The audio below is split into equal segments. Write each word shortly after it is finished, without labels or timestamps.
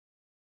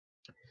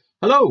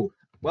Hello,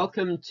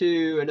 welcome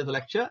to another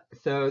lecture.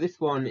 So this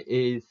one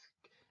is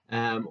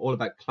all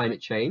about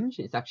climate change.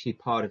 It's actually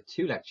part of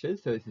two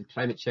lectures. So this is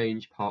climate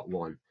change part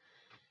one.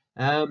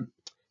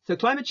 So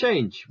climate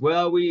change,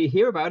 well, we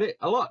hear about it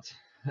a lot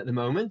at the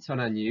moment on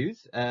our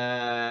news.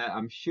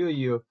 I'm sure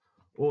you're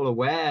all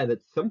aware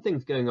that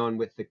something's going on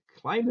with the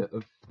climate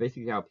of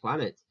basically our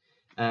planet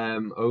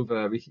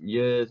over recent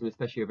years and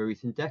especially over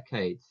recent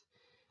decades.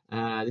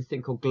 This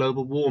thing called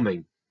global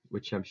warming,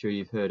 which I'm sure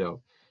you've heard of.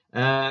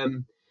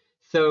 Um,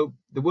 so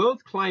the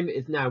world's climate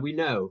is now, we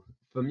know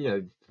from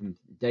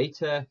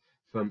data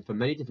from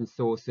many different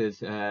sources,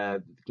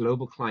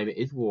 global climate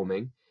is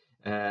warming.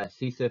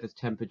 Sea surface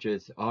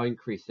temperatures are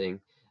increasing,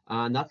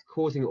 and that's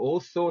causing all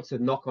sorts of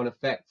knock-on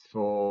effects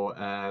for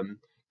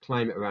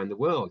climate around the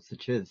world,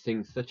 such as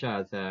things such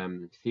as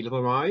sea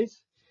level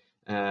rise,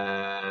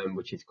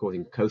 which is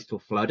causing coastal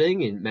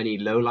flooding in many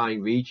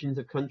low-lying regions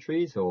of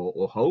countries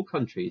or whole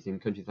countries, in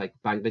countries like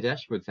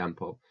Bangladesh, for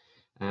example.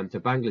 So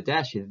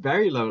Bangladesh is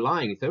very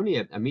low-lying. It's only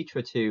a metre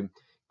or two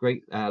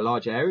great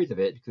large areas of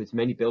it because it's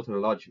mainly built on a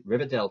large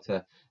river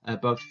delta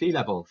above sea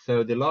level.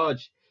 So the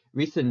large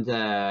recent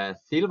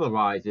sea level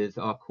rises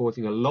are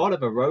causing a lot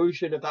of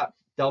erosion of that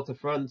delta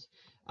front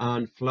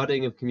and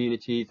flooding of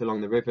communities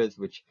along the rivers,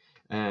 which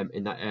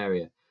in that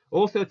area.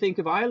 Also think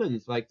of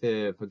islands like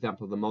for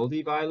example, the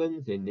Maldives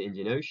Islands in the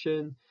Indian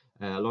Ocean,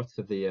 lots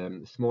of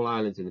the small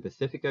islands in the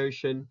Pacific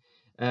Ocean.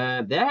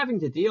 They're having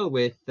to deal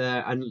with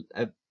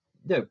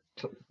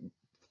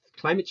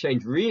climate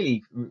change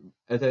really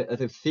as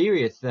a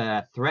serious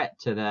threat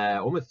to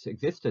their almost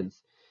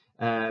existence.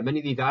 Many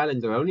of these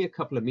islands are only a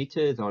couple of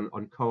meters on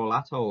coral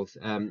atolls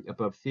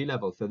above sea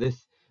level. So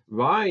this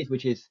rise,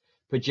 which is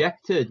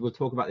projected, we'll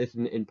talk about this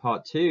in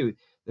part two,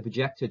 the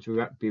projected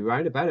to be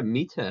around about a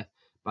meter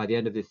by the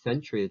end of this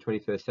century, the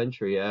 21st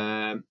century,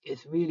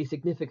 it's really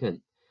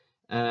significant.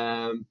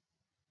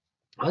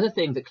 Other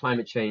things that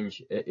climate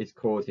change is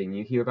causing,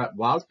 you hear about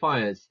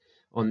wildfires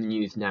on the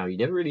news now. You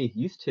never really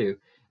used to,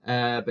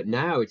 but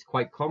now it's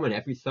quite common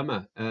every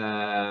summer,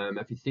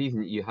 every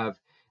season. You have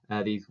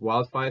these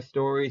wildfire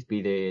stories,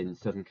 be they in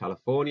Southern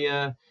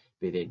California,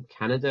 be they in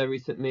Canada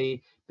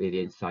recently, be they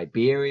in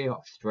Siberia,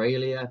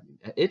 Australia,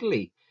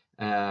 Italy,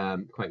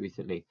 quite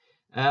recently.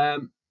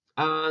 And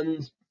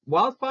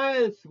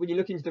wildfires, when you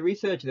look into the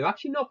research, they're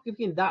actually not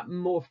becoming that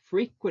more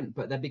frequent,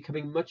 but they're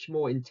becoming much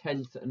more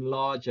intense and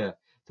larger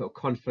sort of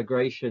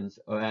conflagrations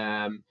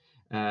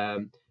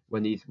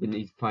when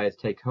these fires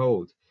take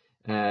hold,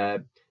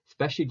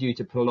 especially due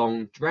to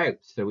prolonged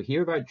droughts. So we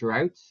hear about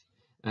droughts,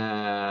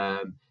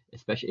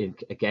 especially in,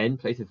 again,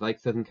 places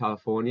like Southern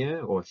California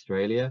or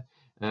Australia.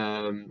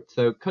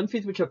 So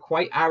countries which are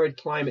quite arid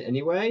climate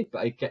anyway,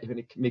 but when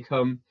it can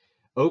become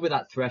over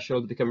that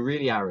threshold, become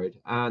really arid,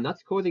 and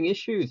that's causing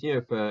issues,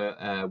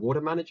 for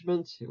water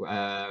management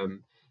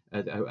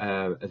as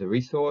a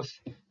resource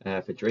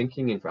for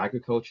drinking and for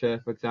agriculture,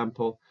 for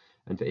example,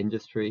 and for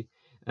industry.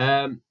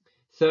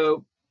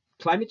 So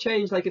climate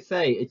change, like I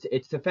say,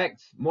 it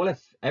affects more or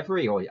less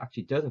every, or it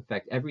actually does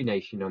affect every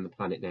nation on the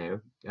planet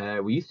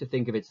now. We used to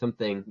think of it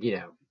something,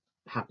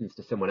 happens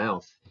to someone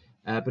else,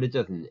 but it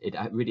doesn't. It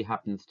really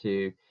happens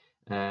to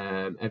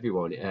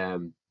everyone.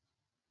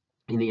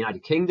 In the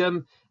United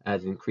Kingdom,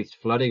 there's increased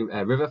flooding,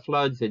 river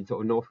floods in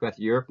sort of northwest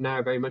Europe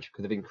now, very much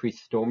because of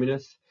increased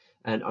storminess.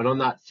 And on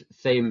that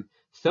same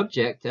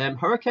subject,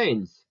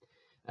 hurricanes.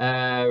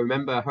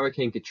 Remember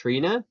Hurricane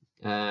Katrina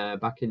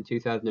back in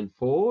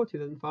 2004,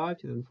 2005,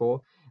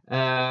 2004?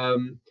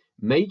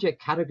 Major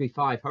Category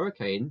 5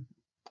 hurricane.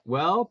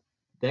 Well,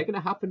 they're going to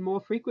happen more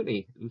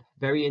frequently.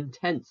 Very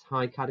intense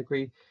high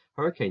category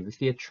hurricanes. We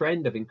see a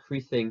trend of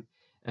increasing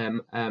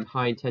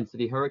high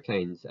intensity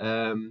hurricanes.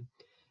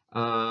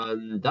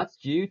 And that's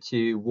due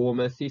to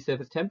warmer sea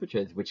surface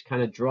temperatures, which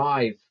kind of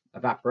drive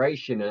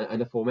evaporation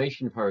and the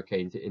formation of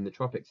hurricanes in the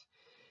tropics.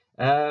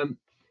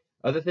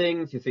 Other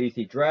things, you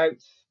see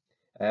droughts,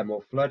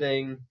 more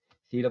flooding,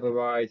 sea level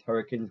rise,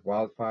 hurricanes,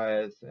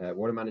 wildfires,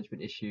 water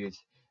management issues,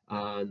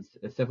 and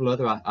several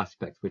other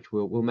aspects which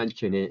we'll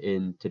mention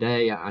in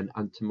today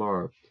and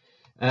tomorrow.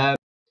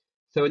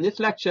 So in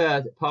this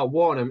lecture, part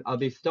one, I'll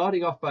be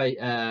starting off by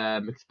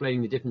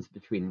explaining the difference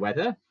between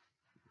weather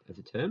as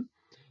a term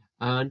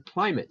and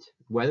climate.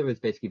 Weather is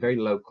basically very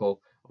local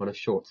on a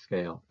short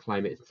scale.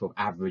 Climate is sort of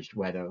averaged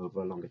weather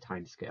over a longer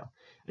time scale.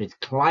 And it's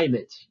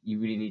climate you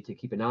really need to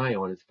keep an eye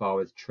on as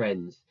far as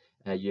trends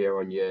year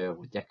on year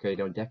or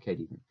decade on decade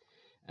even.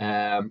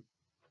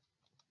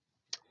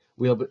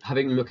 We'll be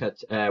having a look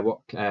at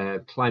what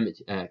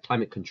climate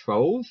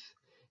controls,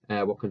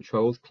 what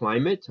controls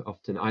climate,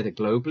 often either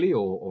globally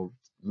or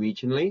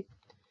regionally.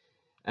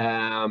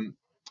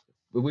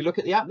 We look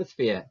at the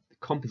atmosphere,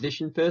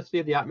 composition firstly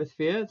of the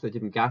atmosphere, so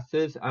different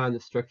gases, and the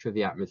structure of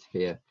the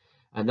atmosphere.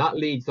 And that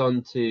leads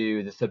on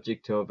to the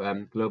subject of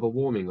global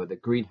warming, or the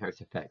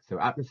greenhouse effect, so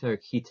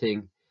atmospheric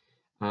heating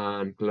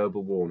and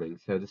global warming,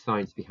 so the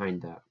science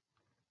behind that.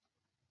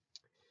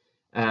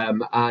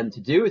 And to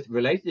do with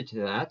related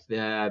to that,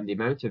 the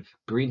amount of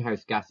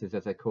greenhouse gases,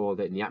 as I call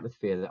it, in the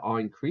atmosphere that are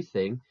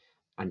increasing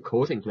and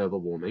causing global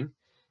warming.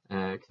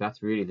 because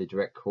that's really the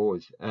direct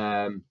cause.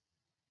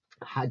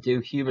 Do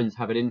humans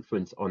have an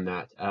influence on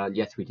that?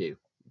 Yes, we do.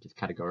 Just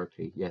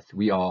categorically, yes,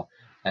 we are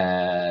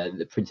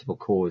the principal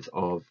cause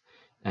of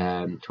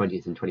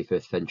 20th and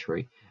 21st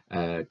century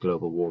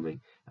global warming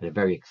at a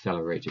very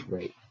accelerated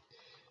rate.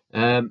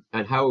 And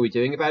how are we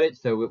doing about it?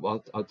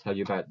 So I'll tell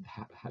you about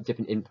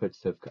different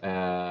inputs of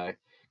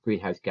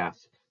greenhouse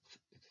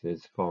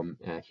gases from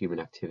human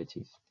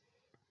activities.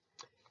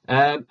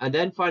 And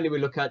then finally, we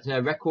look at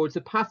records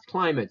of past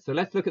climates. So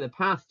let's look at the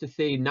past to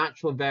see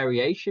natural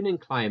variation in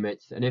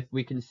climates. And if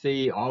we can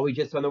see, are we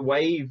just on a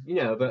wave,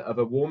 of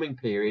a warming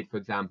period, for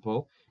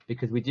example,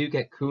 because we do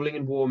get cooling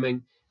and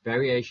warming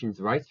variations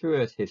right through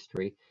Earth's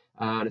history,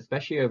 and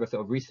especially over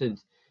sort of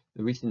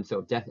the recent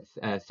sort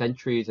of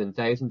centuries and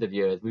thousands of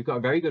years, we've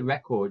got very good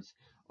records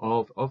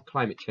of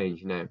climate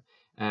change now.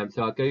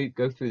 So I'll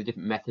go through the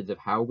different methods of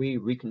how we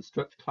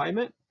reconstruct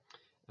climate.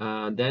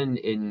 And then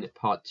in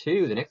part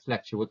 2, the next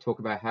lecture, we'll talk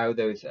about how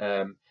those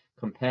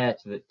compare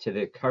to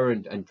the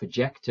current and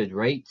projected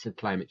rates of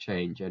climate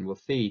change. And we'll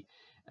see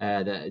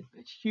that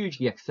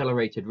hugely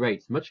accelerated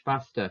rates, much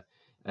faster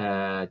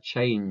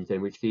change than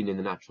we've seen in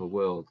the natural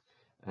world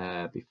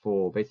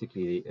before,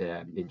 basically,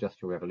 the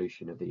Industrial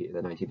Revolution of the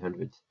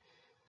 1900s.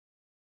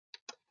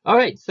 All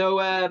right, so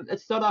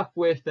let's start off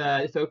with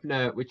this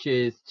opener, which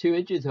is 2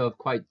 inches of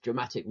quite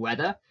dramatic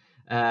weather.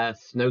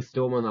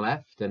 Snowstorm on the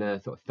left and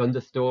a sort of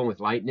thunderstorm with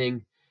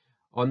lightning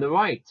on the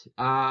right.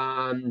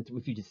 And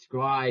if you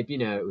describe,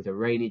 it was a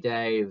rainy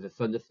day, it was a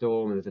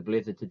thunderstorm, it was a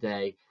blizzard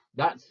today,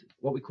 that's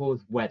what we call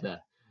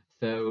weather.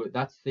 So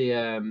that's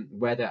the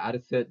weather at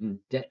a certain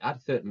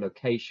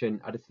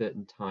location at a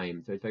certain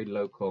time. So it's very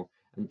local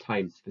and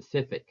time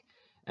specific.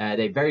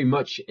 They very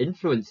much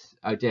influence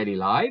our daily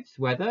lives,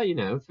 weather,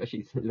 especially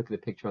if you look at the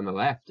picture on the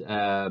left,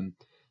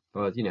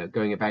 for,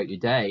 going about your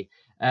day.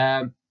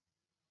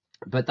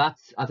 But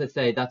that's, as I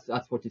say, that's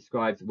what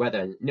describes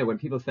weather. When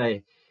people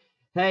say,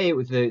 hey, it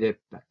was the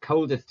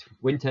coldest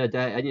winter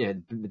day,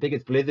 and the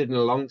biggest blizzard in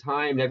a long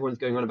time, and everyone's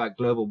going on about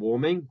global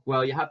warming.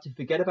 Well, you have to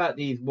forget about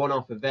these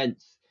one-off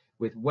events.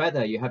 With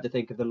weather, you have to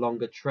think of the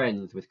longer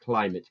trends with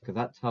climate, because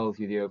that tells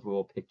you the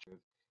overall picture of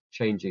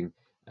changing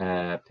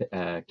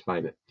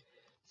climate.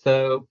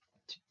 So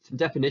some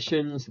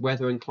definitions: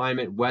 weather and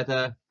climate.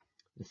 Weather,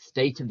 the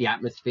state of the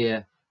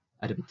atmosphere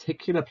at a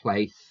particular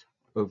place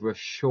over a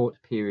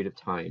short period of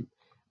time,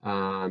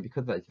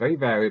 because that's very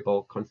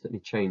variable, constantly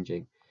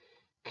changing.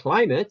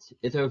 Climate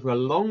is over a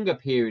longer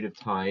period of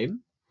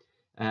time,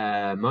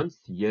 months,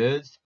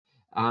 years,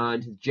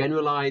 and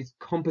generalized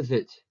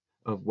composite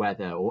of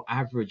weather or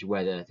average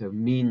weather, so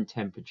mean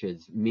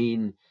temperatures,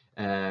 mean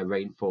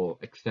rainfall,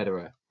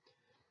 etc.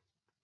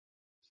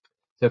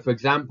 So, for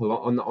example,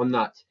 on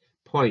that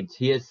point,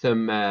 here's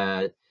some,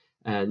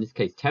 in this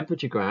case,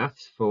 temperature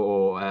graphs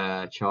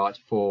for chart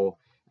for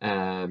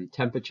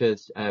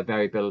temperatures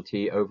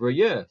variability over a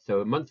year,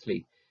 so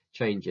monthly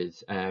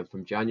changes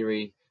from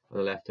January on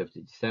the left up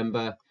to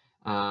December.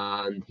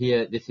 And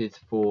here, this is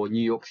for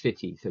New York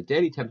City, so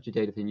daily temperature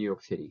data for New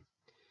York City.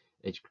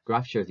 Each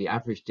graph shows the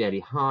average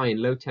daily high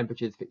and low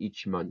temperatures for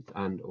each month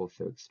and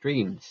also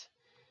extremes.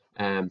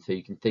 So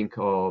you can think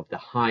of the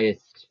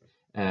highest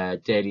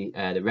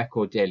the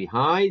record daily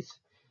highs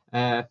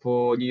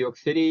for New York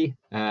City,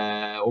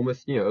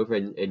 almost over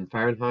in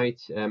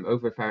Fahrenheit,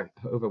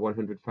 over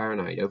 100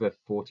 Fahrenheit, over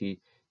 40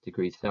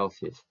 degrees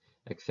Celsius,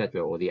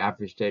 etc. Or the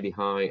average daily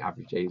high,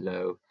 average daily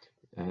low,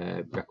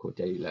 record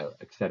daily low,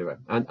 etc.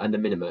 And the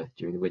minima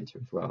during the winter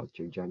as well,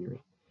 during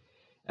January.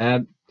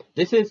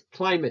 This is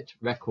climate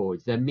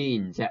records. Their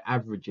means, their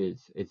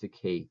averages is the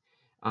key.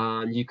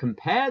 And you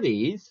compare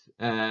these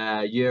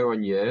year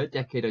on year,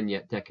 decade on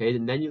decade,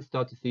 and then you'll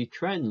start to see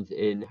trends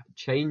in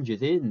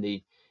changes in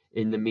the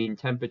mean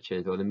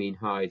temperatures or the mean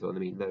highs or the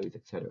mean lows,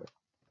 etc.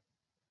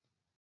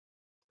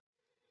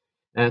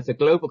 So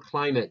global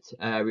climate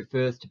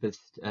refers to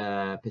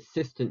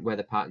persistent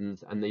weather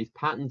patterns, and these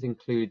patterns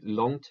include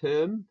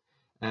long-term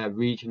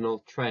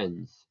regional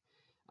trends.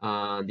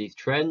 These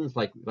trends,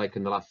 like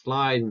in the last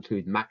slide,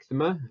 include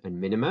maxima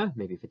and minima,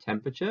 maybe for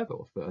temperature, but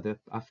also for other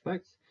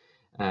aspects,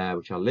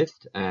 which I'll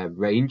list,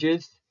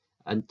 ranges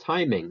and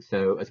timing.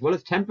 So as well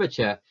as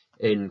temperature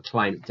in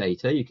climate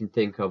data, you can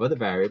think of other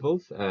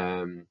variables,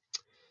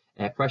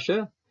 air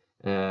pressure,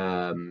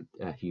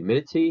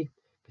 humidity,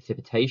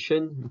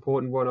 precipitation,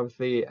 important one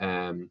obviously,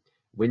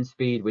 wind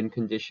speed, wind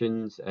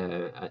conditions,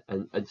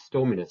 and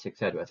storminess,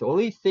 etc. So all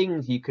these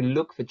things you can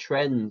look for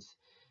trends.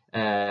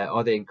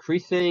 Are they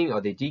increasing?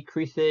 Are they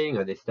decreasing?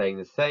 Are they staying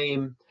the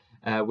same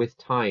with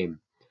time?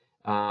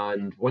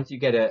 And once you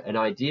get an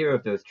idea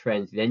of those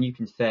trends, then you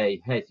can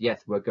say, hey,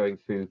 yes, we're going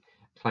through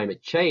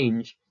climate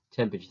change.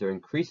 Temperatures are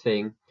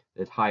increasing.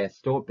 There's higher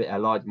storm, a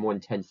large, more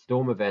intense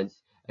storm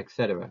events,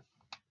 etc.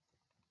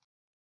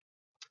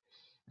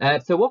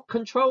 So what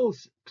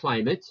controls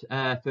climate?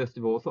 First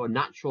of all, sort of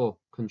natural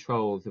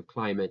controls of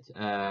climate,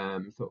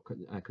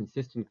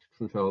 consistent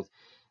controls.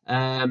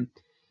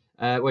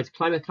 Whereas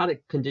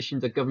climatic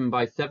conditions are governed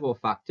by several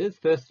factors.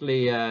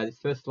 Firstly, this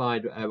first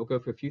slide, we'll go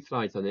for a few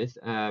slides on this.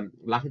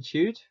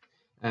 Latitude,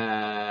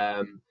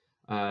 on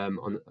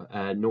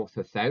north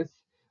or south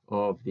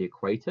of the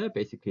equator.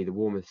 Basically, the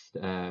warmest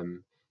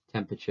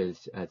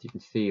temperatures, as you can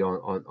see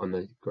on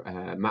the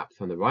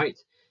maps on the right,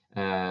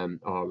 are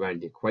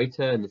around the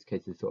equator. In this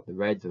case, it's sort of the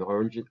reds and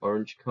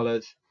orange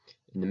colors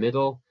in the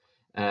middle,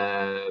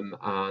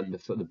 and the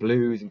sort of the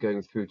blues and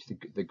going through to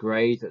the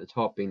greys at the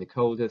top being the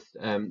coldest,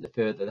 the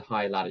further the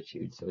higher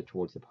latitude, so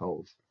towards the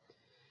poles.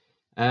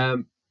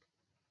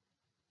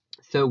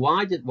 So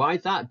why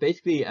is that?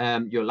 Basically,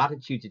 your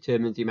latitude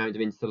determines the amount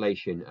of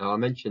insolation. I'll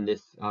mention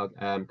this. I'll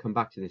come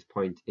back to this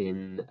point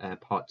in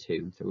part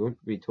 2. So we won't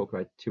really talk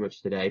about it too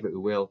much today, but we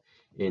will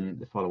in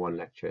the follow-on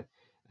lecture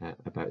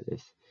about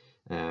this.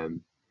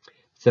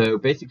 So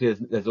basically,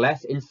 there's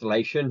less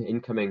insolation,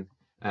 incoming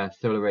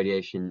solar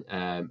radiation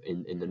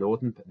in the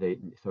northern,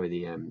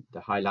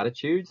 the high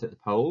latitudes at the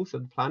poles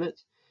of the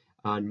planet,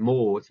 and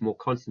it's more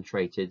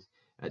concentrated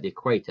at the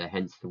equator,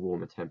 hence the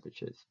warmer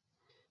temperatures.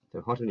 So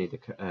hotter near the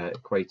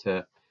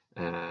equator,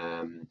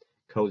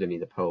 colder near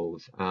the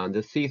poles, and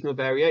there's seasonal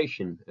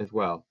variation as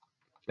well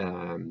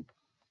due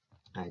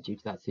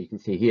to that. So you can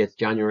see here's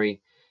January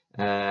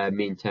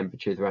mean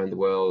temperatures around the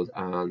world,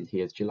 and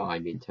here's July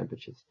mean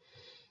temperatures.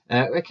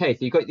 Okay,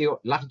 so you've got your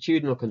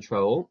latitudinal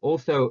control,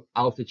 also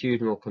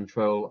altitudinal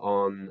control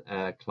on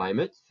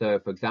climate. So,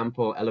 for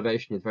example,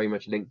 elevation is very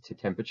much linked to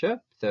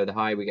temperature. So the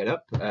higher we get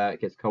up,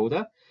 it gets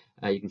colder.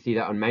 You can see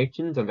that on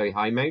mountains, on very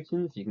high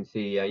mountains. You can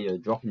see,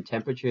 drop in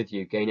temperature as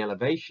you gain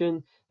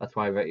elevation. That's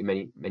why very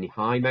many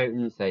high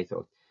mountains, say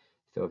sort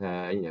of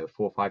 4,000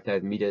 or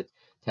 5,000 meters,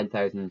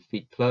 10,000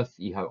 feet plus,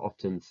 you have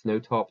often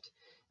snow-topped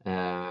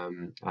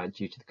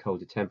due to the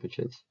colder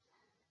temperatures.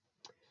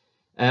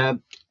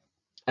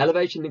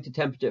 Elevation linked to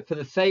temperature for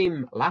the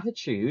same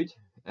latitude.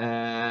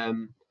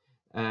 Lower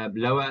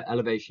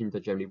elevations are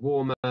generally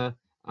warmer,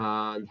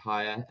 and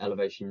higher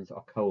elevations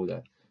are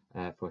colder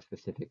for a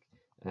specific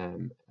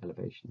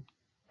elevation.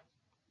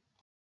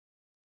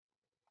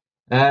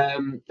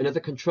 Another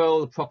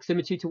control,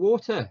 proximity to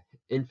water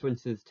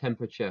influences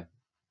temperature.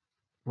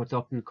 What's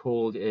often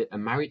called a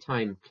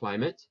maritime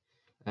climate,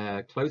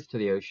 close to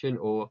the ocean,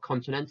 or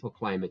continental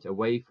climate,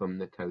 away from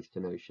the coast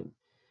and ocean.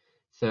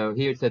 So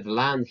here it says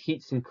land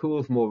heats and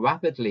cools more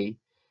rapidly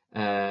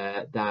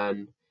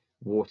than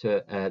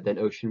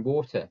ocean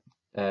water.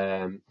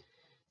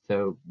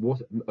 So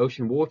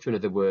ocean water, in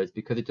other words,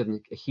 because it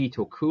doesn't heat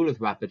or cool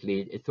as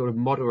rapidly, it sort of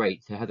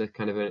moderates. It has a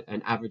kind of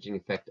an averaging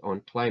effect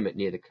on climate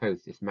near the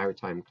coast, this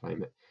maritime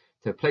climate.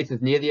 So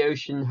places near the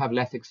ocean have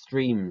less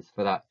extremes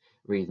for that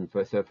reason.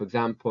 So for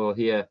example,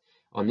 here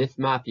on this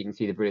map, you can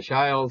see the British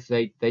Isles.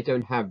 They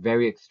don't have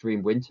very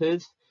extreme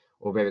winters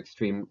or very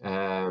extreme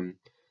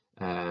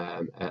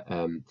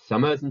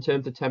summers in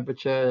terms of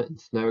temperature and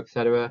snow,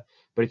 etc.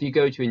 But if you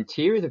go to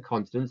interiors of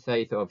continents,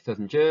 say sort of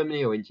southern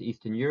Germany or into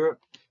Eastern Europe,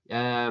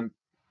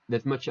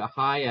 there's much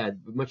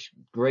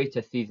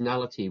greater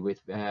seasonality with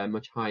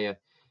much higher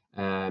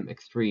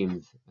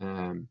extremes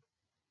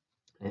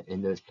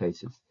in those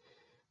places.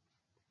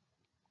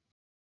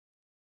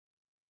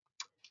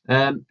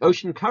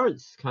 Ocean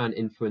currents can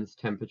influence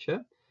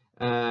temperature.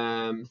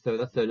 So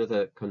that's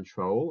another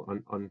control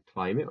on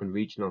climate, on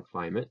regional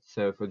climate.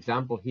 So for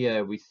example,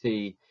 here we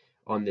see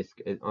on this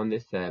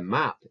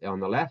map on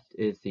the left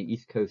is the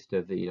east coast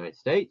of the United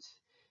States.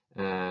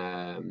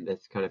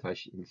 That's kind of,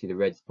 as you can see, the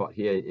red spot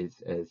here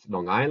is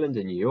Long Island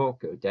in New York,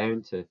 go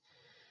down to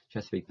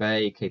Chesapeake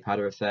Bay, Cape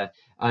Hatteras there.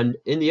 And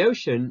in the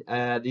ocean,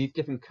 these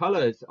different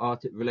colors are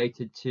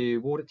related to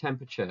water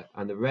temperature,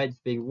 and the reds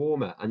being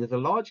warmer. And there's a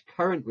large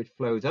current which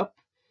flows up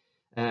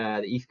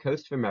the east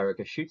coast of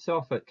America, shoots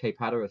off at Cape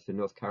Hatteras in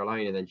North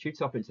Carolina, then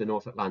shoots off into the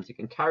North Atlantic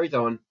and carries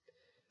on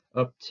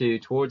up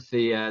towards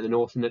the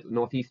North and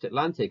Northeast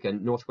Atlantic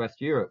and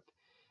Northwest Europe.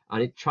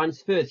 And it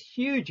transfers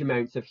huge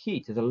amounts of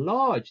heat.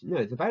 There's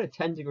there's about a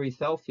 10 degrees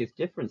Celsius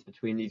difference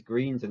between these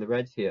greens and the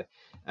reds here.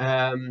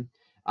 And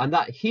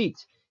that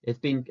heat is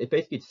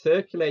basically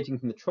circulating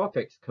from the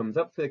tropics, comes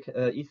up to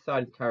the east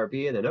side of the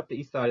Caribbean, then up the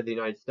east side of the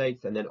United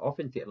States, and then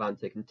off into the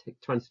Atlantic, and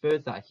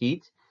transfers that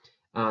heat,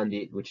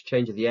 which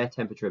changes the air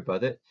temperature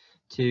above it,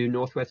 to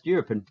Northwest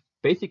Europe, and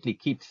basically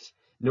keeps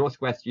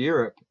Northwest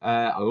Europe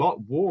a lot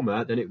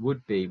warmer than it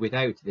would be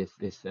without this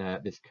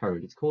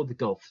current. It's called the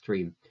Gulf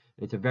Stream.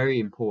 It's a very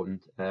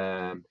important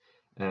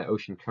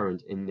ocean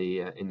current in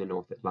the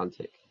North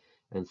Atlantic,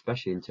 and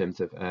especially in terms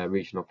of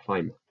regional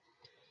climate.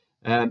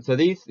 So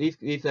these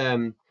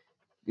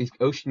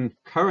ocean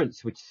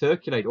currents, which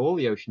circulate all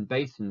the ocean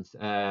basins,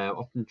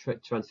 often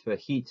transfer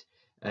heat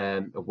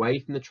away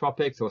from the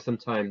tropics, or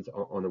sometimes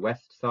on the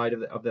west side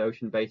of the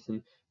ocean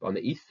basin. But on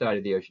the east side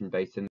of the ocean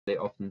basin, they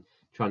often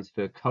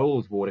transfer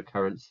cold water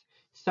currents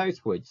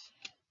southwards,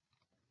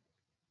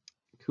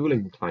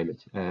 cooling the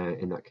climate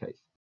in that case.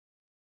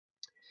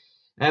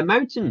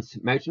 Mountain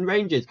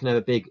ranges can have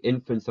a big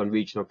influence on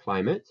regional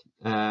climate.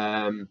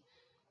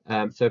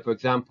 So, for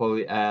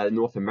example,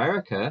 North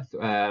America,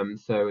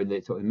 so in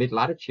the sort of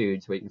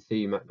mid-latitudes, where you can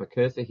see my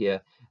cursor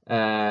here,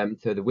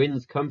 so the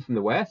winds come from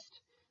the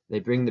west. They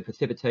bring the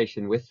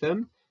precipitation with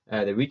them.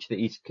 They reach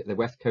the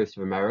west coast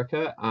of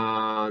America,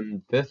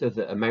 and first there's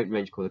a mountain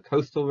range called the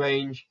Coastal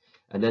Range,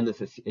 and then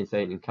there's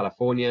in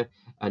California,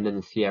 and then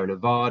the Sierra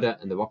Nevada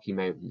and the Rocky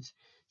Mountains.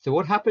 So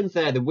what happens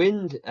there? The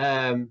wind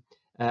the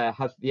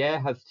air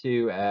has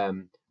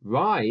to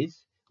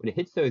rise when it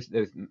hits those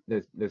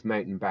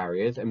mountain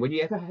barriers, and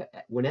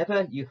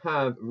whenever you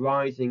have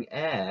rising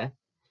air,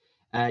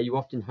 you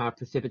often have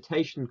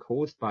precipitation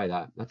caused by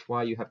that. That's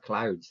why you have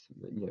clouds,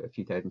 a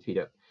few thousand feet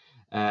up.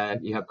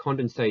 You have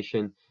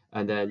condensation,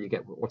 and then you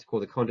get what's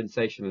called the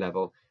condensation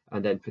level,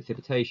 and then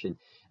precipitation.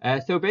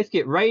 So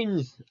basically, it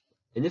rains,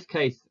 in this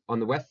case, on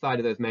the west side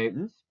of those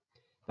mountains.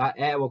 That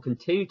air will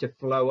continue to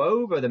flow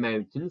over the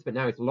mountains, but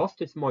now it's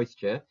lost its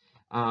moisture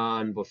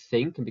and will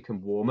sink and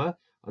become warmer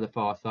on the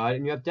far side.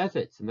 And you have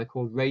deserts, and they're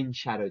called rain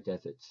shadow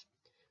deserts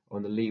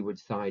on the leeward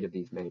side of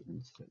these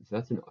mountains. So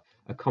that's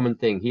a common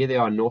thing. Here they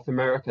are in North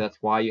America.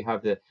 That's why you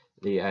have the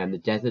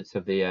deserts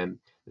of the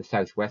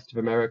southwest of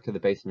America, the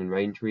Basin and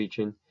Range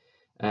region,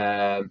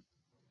 and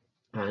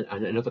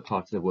in other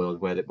parts of the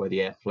world where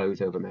the air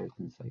flows over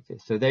mountains like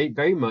this. So they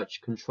very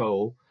much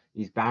control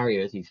these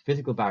barriers, these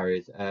physical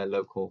barriers,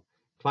 local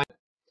climate.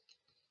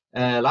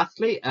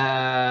 Lastly,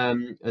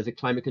 as a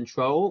climate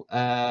control,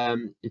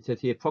 it says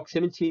here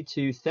proximity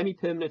to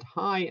semi-permanent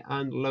high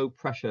and low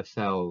pressure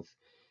cells.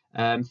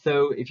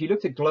 So if you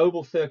looked at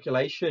global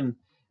circulation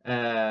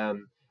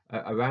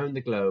around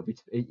the globe,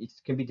 it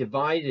can be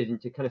divided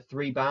into kind of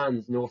three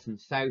bands, north and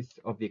south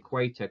of the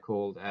equator,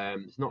 called,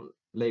 it's not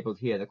labeled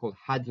here, they're called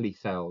Hadley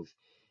cells,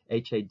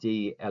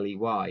 Hadley.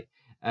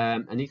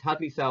 And these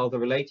Hadley cells are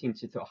relating to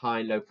sort of high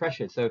and low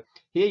pressure. So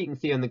here you can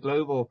see on the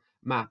global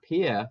map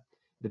here,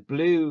 the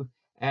blue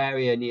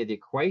area near the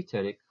equator,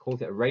 and it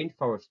calls it a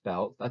rainforest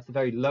belt. That's a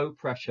very low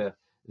pressure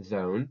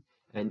zone,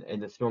 and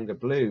the stronger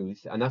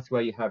blues, and that's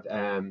where you have,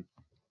 in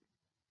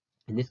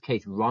this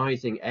case,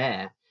 rising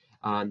air,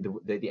 and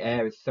the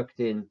air is sucked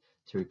in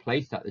to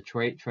replace that, the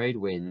trade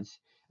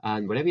winds.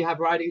 And whenever you have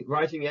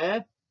rising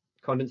air,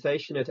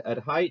 condensation at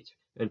height,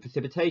 and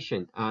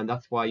precipitation, and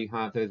that's why you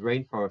have those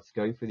rainforests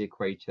going through the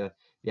equator,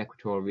 the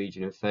equatorial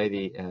region of, say,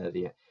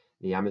 the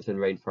Amazon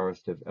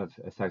rainforest of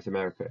South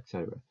America,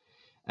 etc.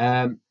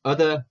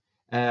 Other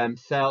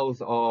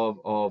cells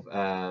of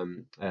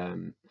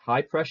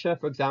high pressure,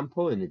 for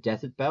example, in the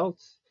desert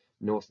belts,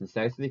 north and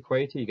south of the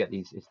equator, you get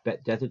this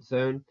desert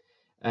zone,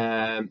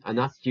 and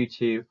that's due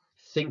to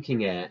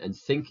sinking air, and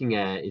sinking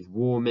air is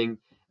warming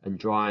and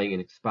drying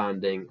and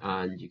expanding,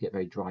 and you get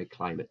very dry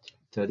climate.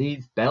 So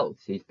these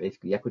belts, these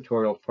basically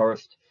equatorial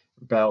forest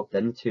belt,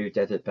 then two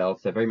desert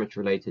belts, they're very much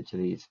related to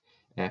these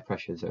air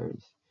pressure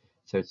zones.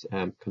 So it's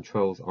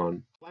controls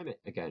on climate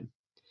again.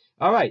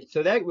 All right,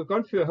 so there we've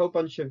gone through a whole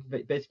bunch of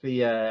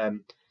basically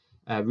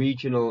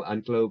regional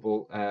and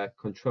global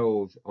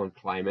controls on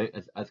climate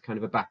as kind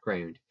of a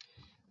background.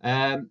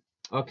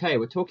 Okay,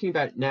 we're talking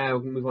about now,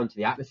 we're going to move on to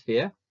the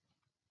atmosphere.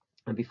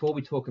 And before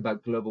we talk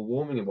about global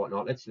warming and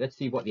whatnot, let's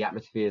see what the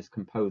atmosphere is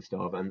composed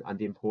of and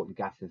the important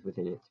gases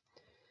within it.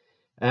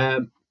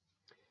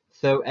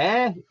 So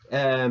air,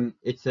 the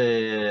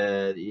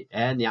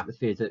air in the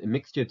atmosphere is a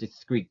mixture of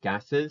discrete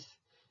gases.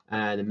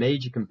 The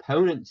major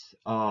components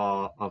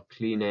of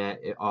clean air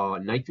are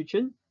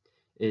nitrogen,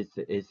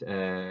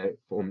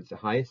 forms the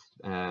highest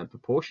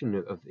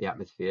proportion of the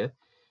atmosphere,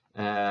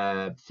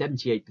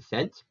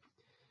 78%,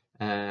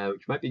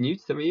 which might be new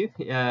to some of you.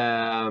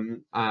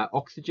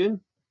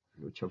 Oxygen,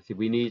 which obviously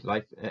we need,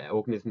 life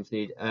organisms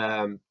need,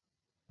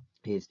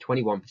 is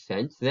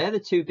 21%. So they're the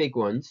two big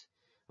ones.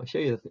 I'll show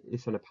you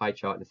this on a pie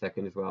chart in a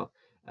second as well.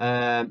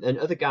 And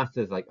other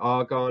gases like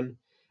argon,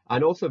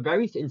 and also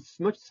in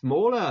much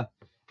smaller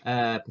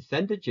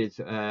percentages,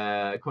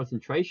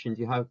 concentrations,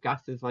 you have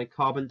gases like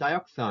carbon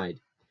dioxide.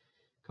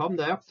 Carbon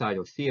dioxide,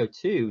 or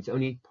CO2, is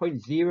only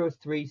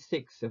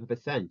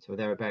 0.036% or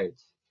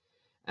thereabouts.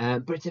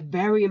 But it's a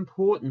very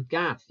important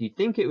gas. You'd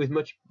think it was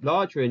much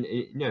larger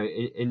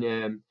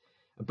in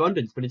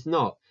abundance, but it's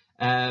not.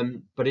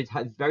 But it's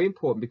very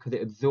important because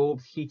it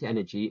absorbs heat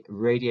energy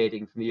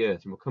radiating from the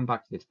Earth, and we'll come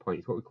back to this point.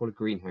 It's what we call a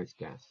greenhouse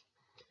gas.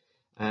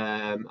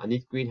 And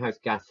these greenhouse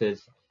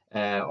gases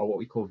are what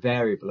we call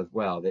variable as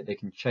well. They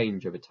can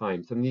change over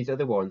time. Some of these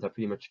other ones are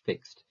pretty much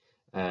fixed,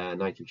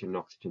 nitrogen and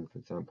oxygen, for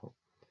example.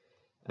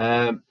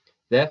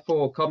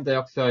 Therefore, carbon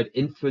dioxide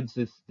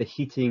influences the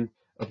heating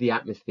of the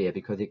atmosphere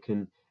because it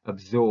can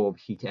absorb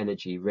heat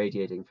energy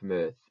radiating from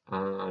Earth,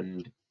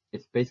 and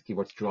it's basically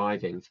what's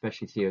driving,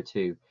 especially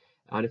CO2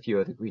 and a few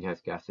other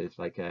greenhouse gases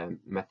like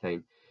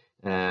methane.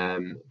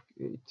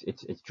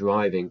 It's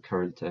driving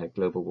current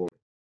global warming.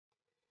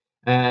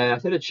 I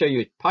thought I'd show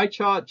you a pie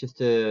chart just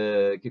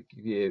to give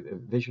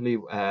you visually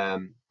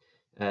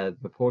the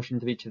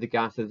proportions of each of the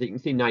gases. You can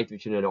see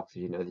nitrogen and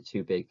oxygen are the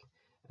two big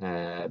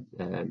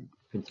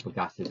principal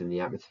gases in the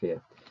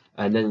atmosphere.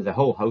 And then there's a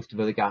whole host of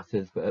other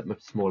gases, but at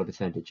much smaller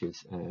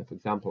percentages. For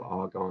example,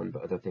 argon,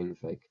 but other things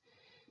like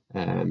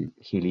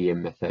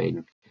helium,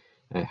 methane,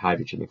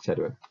 hydrogen,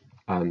 etc.,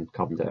 and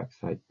carbon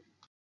dioxide.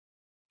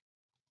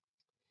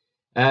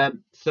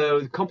 So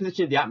the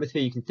composition of the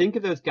atmosphere, you can think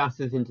of those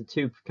gases into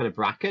two kind of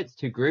brackets,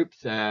 two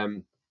groups.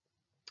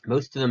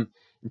 Most of them,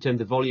 in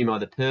terms of volume, are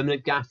the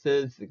permanent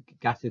gases, the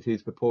gases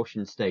whose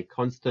proportions stay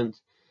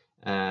constant.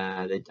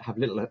 They have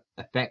little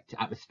effect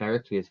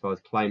atmospherically as far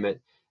as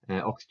climate,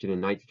 oxygen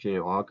and nitrogen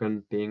or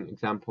argon being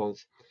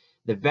examples.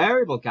 The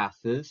variable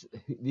gases,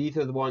 these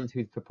are the ones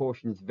whose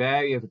proportions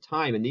vary over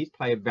time, and these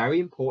play a very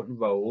important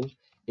role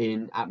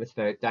in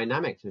atmospheric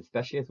dynamics,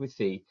 especially as we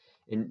see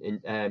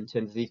in terms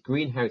of these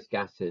greenhouse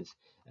gases,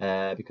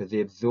 because they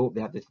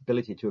have this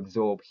ability to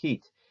absorb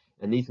heat,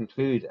 and these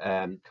include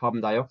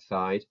carbon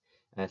dioxide,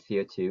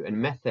 CO2, and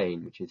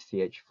methane, which is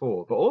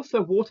CH4, but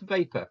also water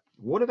vapor.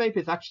 Water vapor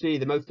is actually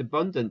the most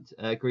abundant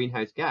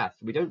greenhouse gas.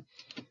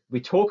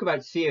 We talk about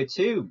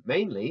CO2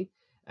 mainly,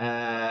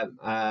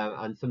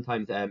 and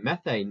sometimes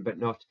methane, but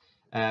not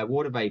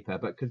water vapor.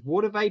 But because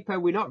water vapor,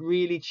 we're not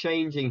really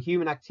changing.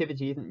 Human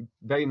activity isn't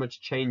very much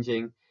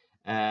changing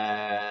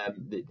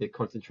the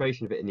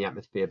concentration of it in the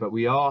atmosphere, but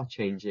we are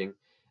changing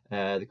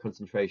the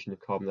concentration of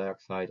carbon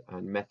dioxide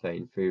and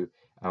methane through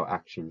our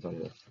actions on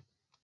Earth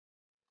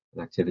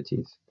and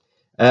activities.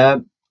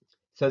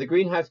 So the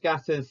greenhouse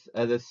gases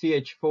are the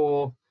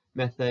CH4,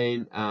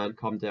 methane, and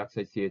carbon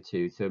dioxide,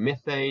 CO2. So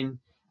methane,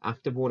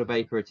 after water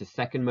vapor, it's the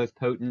second most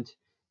potent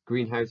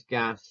greenhouse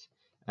gas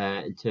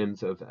in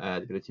terms of the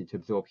ability to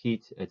absorb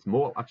heat. It's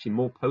actually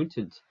more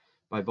potent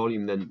by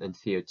volume than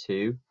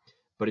CO2,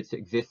 but it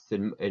exists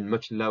in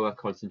much lower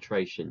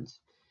concentrations,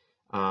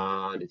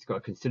 and it's got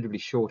a considerably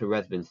shorter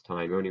residence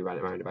time, only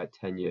around about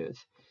 10 years.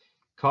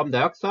 Carbon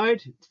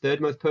dioxide, third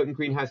most potent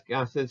greenhouse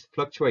gases,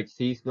 fluctuates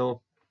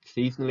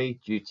seasonally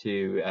due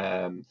to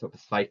sort of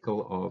a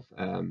cycle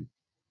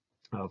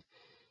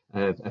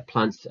of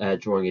plants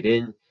drawing it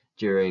in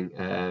during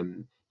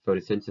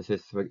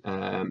photosynthesis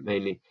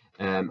mainly,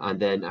 and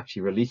then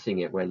actually releasing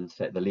it when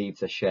the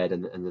leaves are shed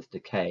and there's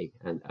decay,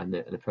 and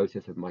the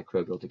process of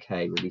microbial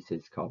decay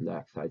releases carbon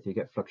dioxide. So you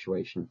get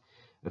fluctuation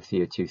of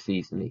CO2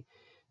 seasonally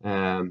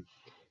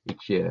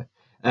each year.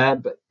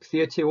 But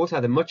CO2 also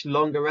has a much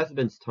longer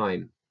residence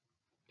time,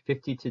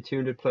 50 to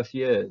 200 plus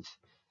years,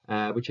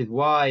 which is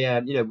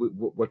why,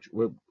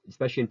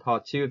 especially in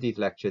part 2 of these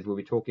lectures, we'll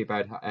be talking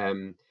about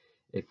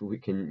if we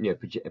can,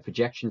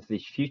 projections for the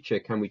future.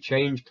 Can we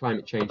change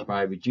climate change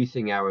by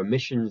reducing our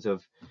emissions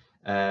of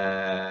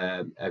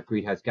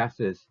greenhouse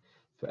gases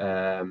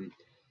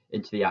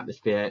into the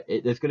atmosphere?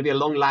 There's going to be a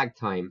long lag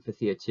time for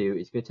CO2.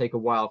 It's going to take a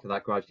while for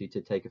that gradually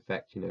to take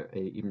effect,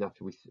 even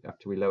after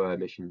we lower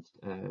emissions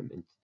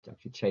and to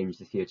actually change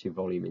the CO2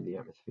 volume in the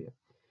atmosphere.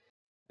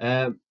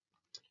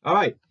 All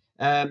right,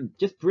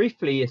 just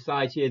briefly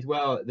aside here as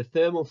well, the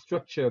thermal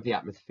structure of the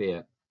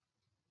atmosphere.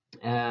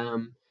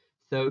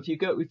 So if you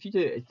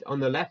do on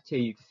the left here,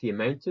 you can see a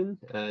mountain.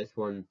 It's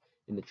one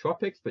in the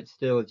tropics, but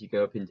still, as you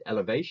go up into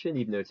elevation,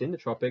 even though it's in the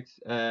tropics,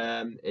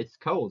 it's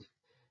cold.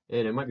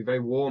 And it might be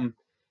very warm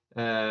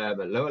at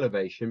low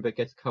elevation, but it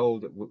gets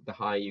cold the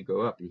higher you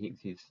go up, and you can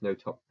see the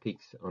snow-topped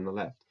peaks on the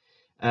left.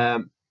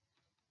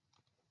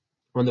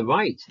 On the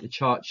right, the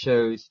chart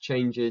shows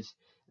changes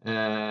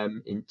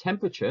in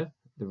temperature,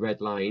 the red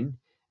line,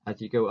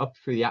 as you go up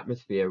through the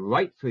atmosphere,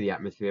 right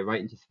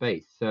into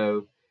space.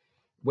 So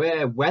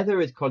where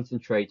weather is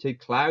concentrated,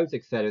 clouds,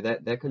 etc.,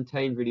 they're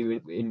contained really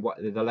in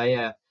the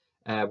layer,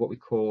 what we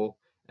call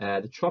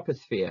the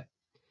troposphere.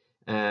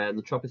 And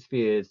the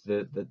troposphere is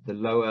the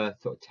lower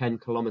sort of 10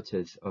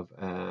 kilometers of,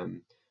 so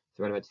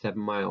around about 7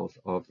 miles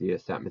of the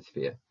Earth's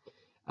atmosphere.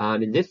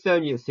 And in this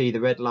zone, you'll see the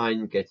red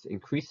line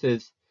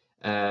increases,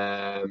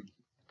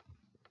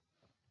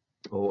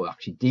 or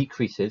actually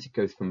decreases. It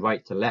goes from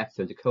right to left,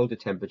 so into colder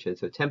temperatures.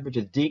 So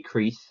temperatures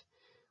decrease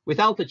with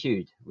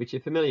altitude, which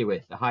you're familiar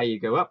with. The higher you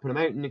go up on a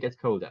mountain, it gets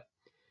colder.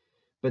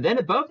 But then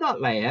above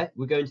that layer,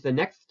 we go into the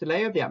next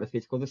layer of the atmosphere.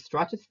 It's called the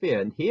stratosphere.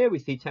 And here we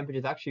see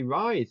temperatures actually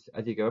rise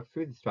as you go up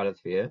through the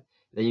stratosphere.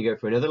 Then you go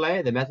for another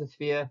layer, the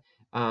mesosphere,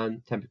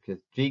 and temperatures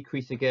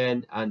decrease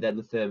again. And then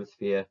the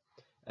thermosphere,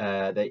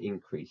 they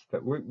increase.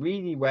 But we're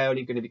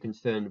only going to be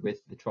concerned with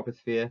the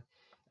troposphere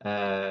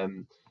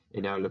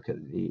in our look at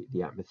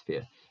the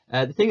atmosphere.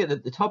 The thing at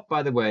the top,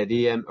 by the way,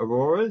 the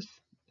auroras,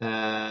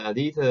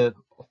 these are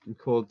often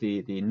called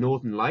the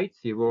northern lights,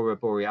 the aurora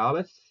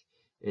borealis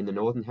in the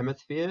northern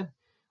hemisphere,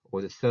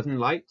 or the southern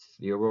lights,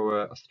 the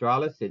aurora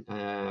australis,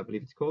 I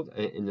believe it's called,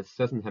 in the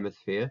southern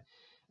hemisphere.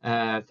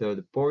 So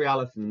the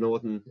borealis in the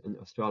northern and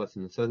australis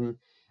in the southern.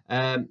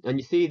 And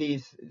you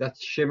see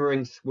that's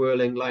shimmering,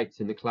 swirling lights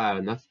in the cloud,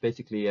 and that's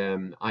basically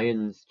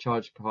ions,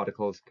 charged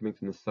particles coming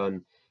from the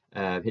sun,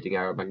 hitting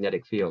our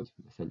magnetic field,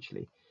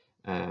 essentially,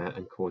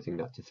 and causing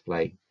that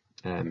display.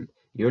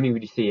 You only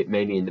really see it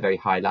mainly in the very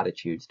high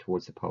latitudes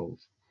towards the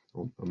poles,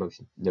 or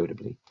most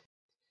notably.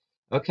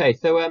 Okay,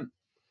 so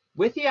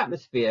with the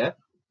atmosphere,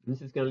 and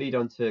this is going to lead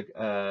on to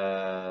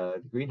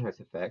the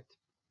greenhouse effect.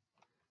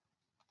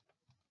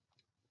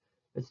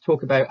 Let's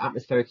talk about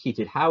atmospheric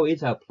heated. How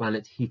is our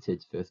planet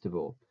heated, first of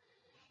all?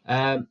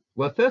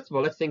 Well, first of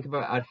all, let's think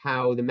about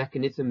how the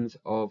mechanisms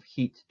of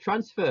heat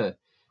transfer.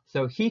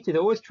 So heat is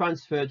always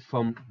transferred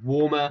from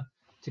warmer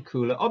to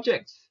cooler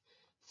objects.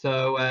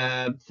 So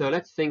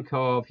let's think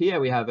of, here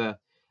we have a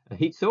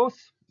heat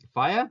source,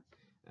 fire,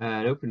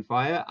 an open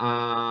fire,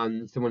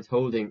 and someone's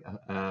holding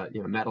a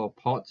metal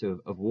pot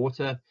of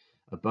water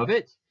above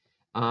it,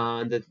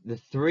 and the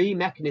three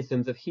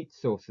mechanisms of heat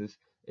sources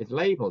is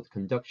labeled: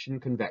 conduction,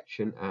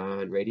 convection,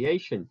 and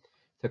radiation.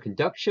 So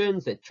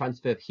conduction, it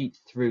transfer of heat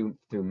through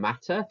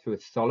matter, through a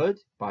solid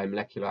by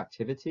molecular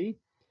activity.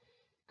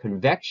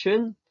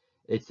 Convection,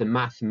 it's a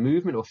mass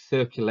movement or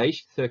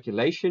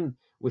circulation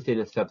within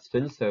a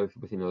substance, so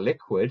within a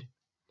liquid.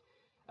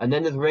 And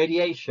then there's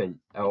radiation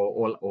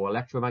or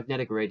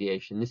electromagnetic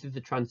radiation. This is the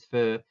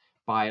transfer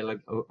by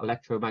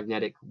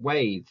electromagnetic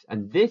waves.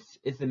 And this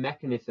is the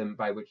mechanism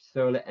by which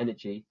solar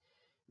energy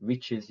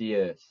reaches the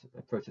Earth,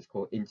 a process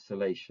called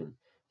insolation.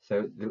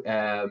 So,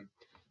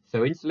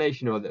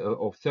 insolation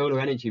or solar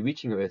energy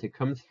reaching Earth, it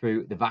comes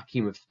through the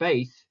vacuum of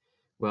space.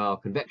 Well,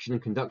 convection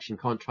and conduction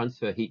can't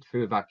transfer heat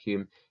through a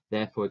vacuum.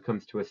 Therefore, it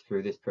comes to us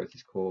through this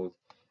process called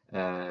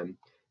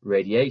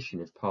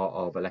radiation as part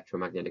of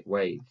electromagnetic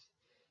waves.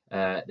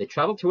 They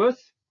travel to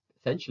us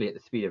essentially at the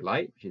speed of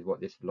light, which is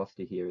what this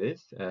velocity here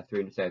is,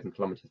 300,000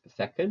 kilometers per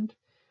second,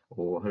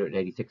 or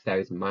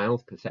 186,000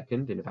 miles per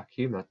second in a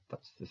vacuum.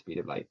 That's the speed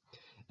of light.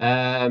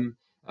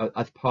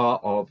 As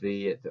part of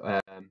the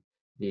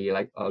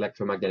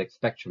electromagnetic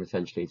spectrum,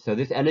 essentially. So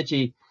this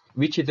energy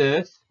reaches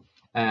Earth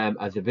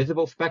as a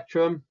visible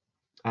spectrum,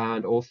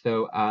 and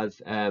also as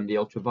the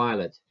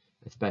ultraviolet,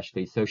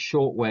 especially. So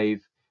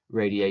shortwave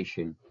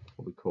radiation,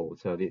 what we call.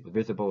 So the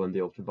visible and the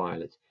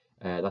ultraviolet.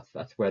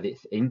 That's where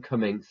this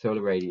incoming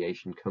solar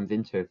radiation comes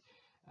into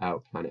our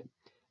planet.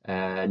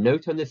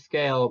 Note on this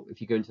scale, if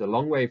you go into the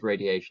long wave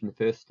radiation, the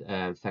first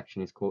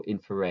section is called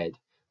infrared.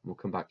 We'll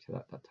come back to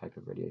that type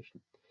of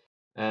radiation.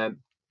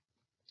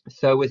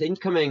 So with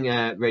incoming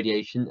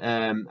radiation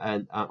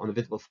and on the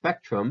visible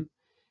spectrum,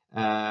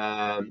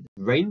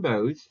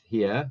 rainbows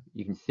here,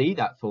 you can see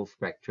that full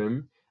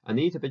spectrum, and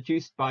these are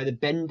produced by the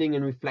bending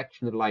and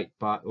reflection of light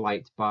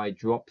by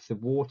drops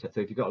of water.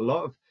 So if you've got a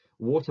lot of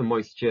water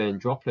moisture and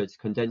droplets,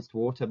 condensed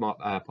water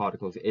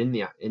particles in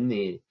the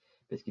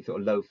basically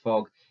sort of low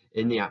fog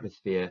in the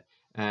atmosphere,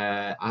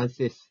 as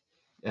this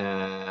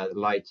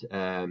light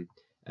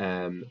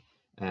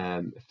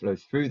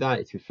flows through that,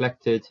 it's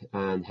reflected,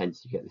 and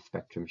hence you get the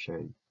spectrum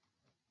shown.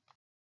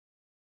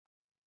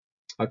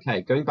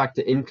 Okay, going back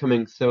to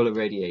incoming solar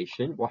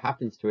radiation, what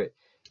happens to it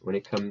when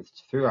it comes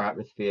through our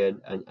atmosphere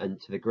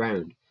and to the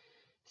ground?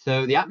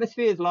 So the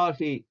atmosphere is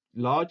largely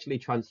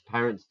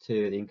transparent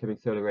to the incoming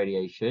solar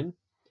radiation,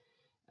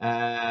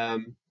 but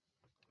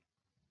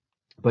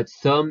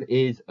some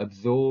is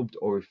absorbed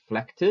or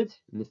reflected.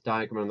 And this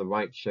diagram on the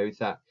right shows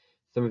that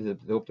some is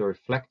absorbed or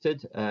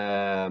reflected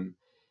by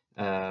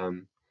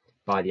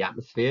the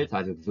atmosphere. It's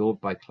either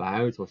absorbed by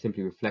clouds or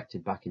simply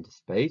reflected back into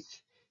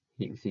space.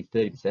 You can see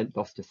 30%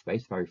 lost to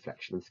space by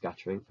reflection and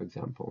scattering, for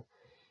example.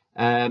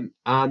 And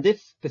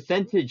this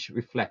percentage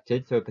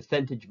reflected, so a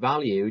percentage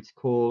value, it's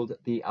called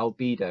the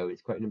albedo.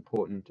 It's quite an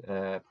important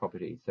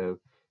property. So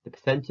the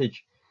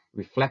percentage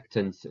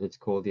reflectance, it's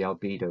called the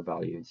albedo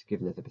value. It's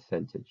given as a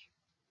percentage.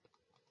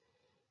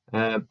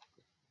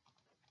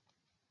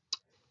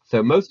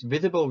 So most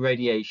visible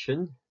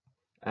radiation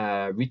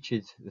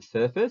reaches the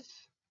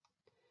surface,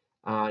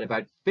 and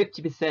about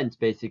 50%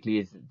 basically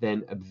is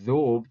then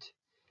absorbed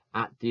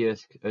at the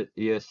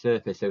Earth's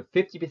surface. So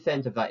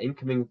 50% of that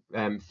incoming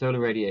solar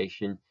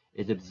radiation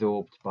is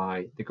absorbed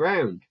by the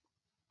ground.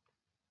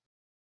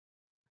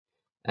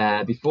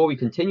 Before we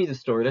continue the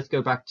story, let's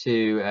go back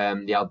to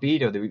the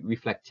albedo, the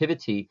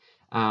reflectivity,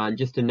 and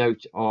just a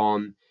note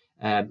on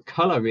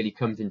color really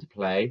comes into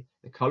play.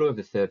 The color of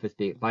the surface,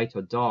 be it light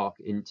or dark,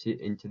 into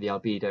the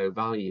albedo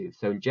value.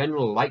 So in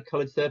general,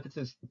 light-colored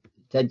surfaces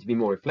tend to be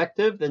more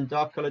reflective than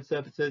dark-colored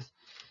surfaces,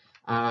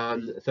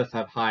 and thus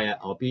have higher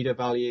albedo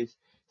values.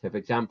 So, for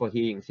example,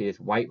 here you can see this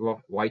white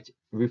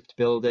roofed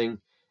building,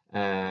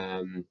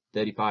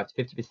 35 to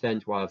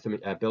 50%, while some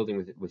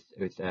building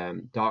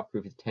with dark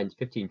roof is 10 to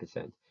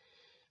 15%.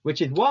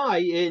 Which is why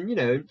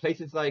in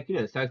places like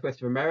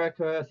southwest of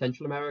America,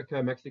 Central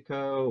America,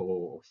 Mexico,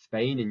 or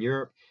Spain and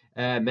Europe,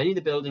 many of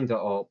the buildings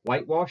are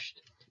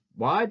whitewashed.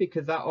 Why?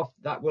 Because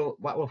that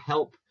will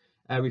help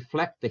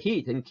reflect the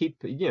heat and keep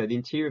the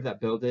interior of that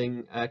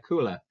building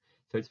cooler.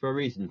 So it's for a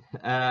reason.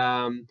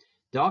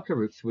 Darker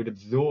roofs would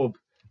absorb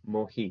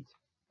more heat.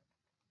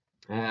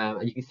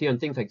 And you can see on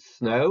things like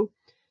snow,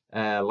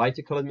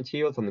 lighter colored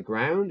materials on the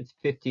ground, it's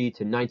 50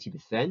 to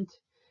 90%.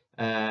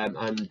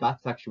 And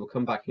that's actually, we'll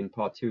come back in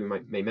part 2, we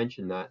may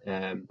mention that,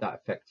 that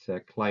affects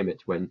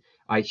climate when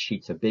ice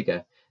sheets are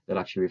bigger, that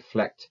actually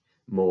reflect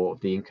more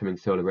of the incoming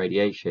solar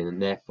radiation,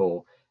 and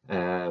therefore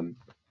the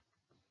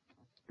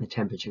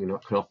temperature can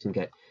often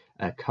get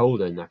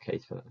colder in that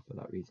case for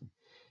that reason.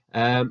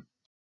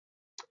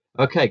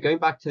 Okay, going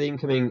back to the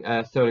incoming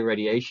solar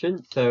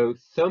radiation. So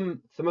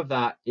some of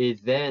that is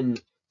then,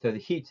 so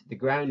the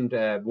ground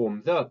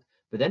warms up,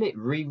 but then it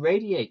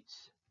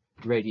re-radiates.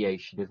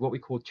 Radiation is what we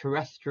call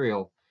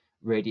terrestrial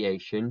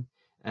radiation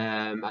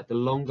at the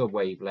longer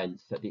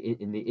wavelengths,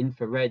 in the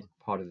infrared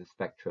part of the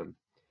spectrum.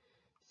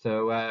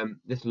 So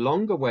this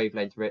longer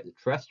wavelength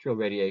terrestrial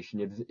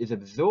radiation is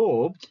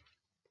absorbed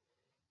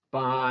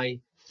by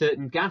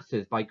certain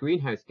gases, by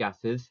greenhouse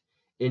gases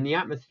in the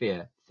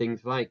atmosphere,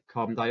 things like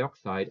carbon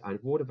dioxide and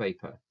water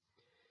vapor.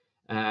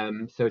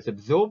 So it's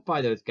absorbed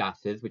by those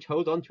gases, which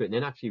hold on to it,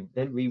 and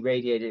then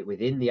re-radiate it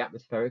within the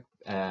atmospheric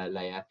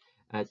layer.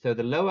 So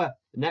the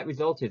net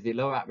result is the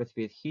lower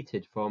atmosphere is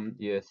heated from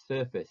the Earth's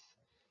surface,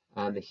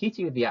 and the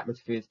heating of the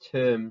atmosphere is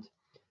termed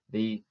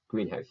the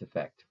greenhouse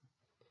effect.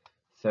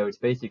 So it's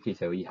basically,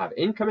 so you have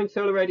incoming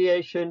solar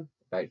radiation,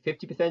 about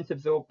 50%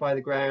 absorbed by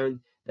the ground,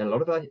 then a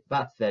lot of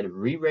that's then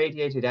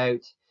re-radiated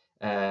out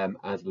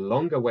as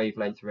longer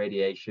wavelength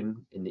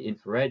radiation in the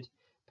infrared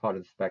part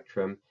of the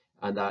spectrum,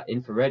 and that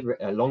infrared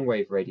long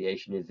wave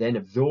radiation is then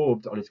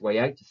absorbed on its way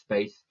out to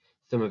space,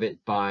 some of it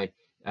by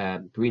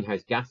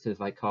greenhouse gases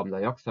like carbon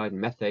dioxide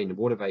and methane and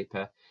water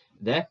vapor.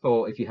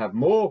 Therefore, if you have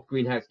more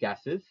greenhouse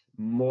gases,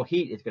 more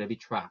heat is going to be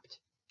trapped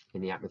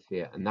in the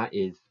atmosphere, and that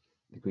is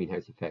the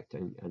greenhouse effect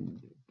and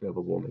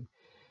global warming.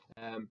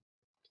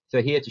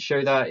 So here to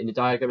show that in the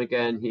diagram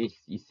again, here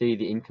you see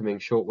the incoming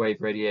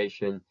shortwave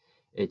radiation.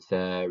 It's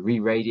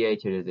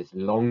re-radiated as this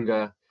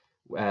longer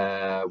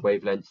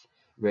wavelength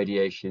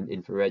radiation,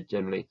 infrared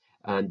generally,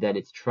 and then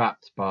it's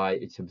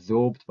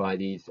absorbed by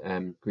these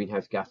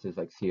greenhouse gases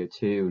like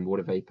CO2 and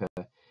water vapor.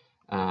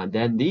 And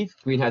then these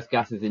greenhouse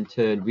gases in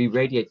turn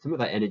re-radiate some of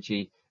that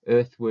energy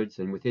earthwards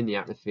and within the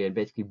atmosphere and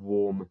basically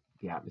warm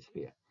the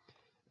atmosphere.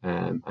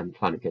 And the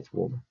planet gets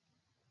warmer.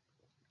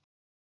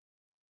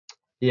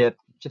 Here,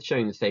 just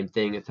showing the same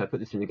thing. So I put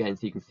this in again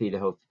so you can see the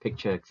whole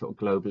picture sort of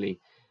globally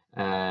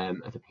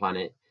as a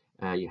planet.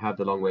 You have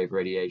the long wave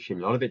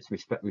radiation. A lot of it's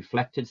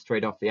reflected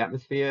straight off the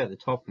atmosphere at the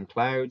top from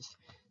clouds.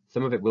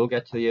 Some of it will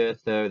get to the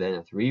Earth though, then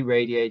it's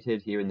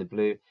re-radiated here in the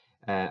blue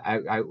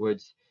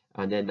outwards,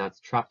 and then that's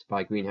trapped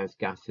by greenhouse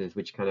gases,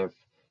 which kind of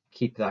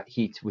keep that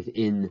heat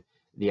within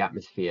the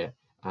atmosphere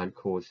and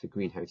cause the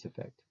greenhouse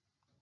effect.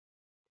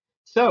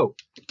 So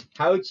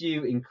how do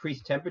you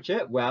increase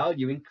temperature? Well,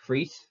 you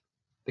increase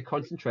the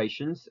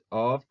concentrations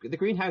of the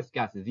greenhouse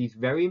gases, these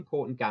very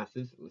important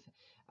gases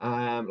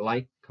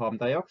like carbon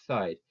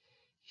dioxide.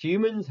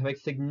 Humans have a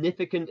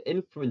significant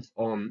influence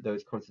on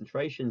those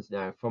concentrations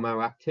now from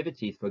our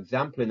activities. For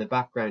example, in the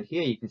background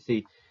here, you can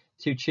see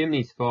two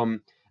chimneys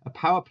from a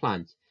power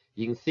plant.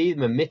 You can see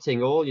them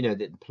emitting all,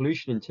 the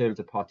pollution in terms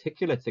of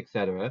particulates,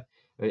 etc.,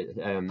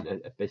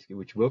 basically,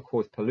 which will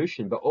cause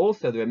pollution, but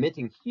also they're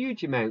emitting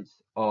huge amounts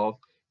of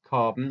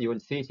carbon. You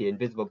won't see it here,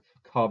 invisible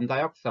carbon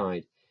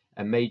dioxide,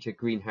 a major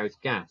greenhouse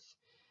gas.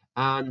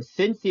 And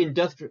since the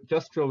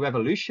industrial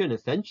revolution,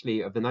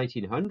 essentially, of the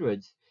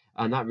 1900s,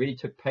 and that really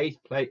took place,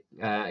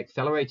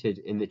 accelerated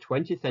in the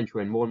 20th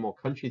century, and more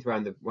countries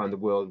around the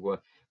world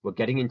were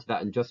getting into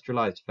that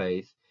industrialized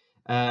phase.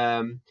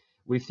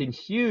 We've seen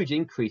huge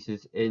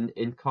increases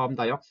in carbon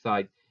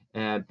dioxide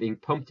being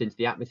pumped into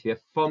the atmosphere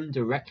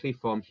directly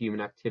from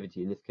human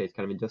activity, in this case,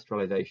 kind of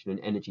industrialization and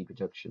energy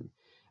production,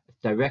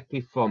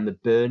 directly from the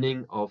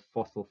burning of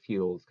fossil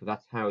fuels, because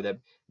that's how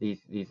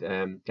these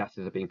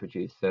gases are being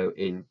produced. So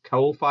in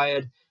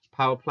coal-fired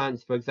power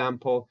plants, for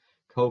example,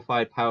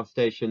 coal-fired power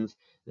stations,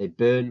 they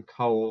burn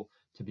coal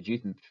to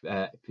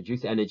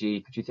produce energy,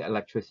 produce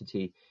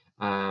electricity,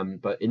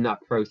 but in that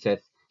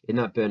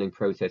burning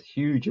process,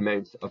 huge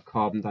amounts of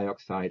carbon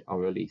dioxide are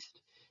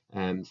released.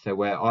 So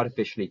we're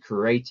artificially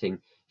creating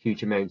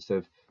huge amounts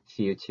of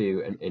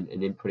CO2 and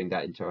inputting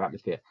that into our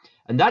atmosphere.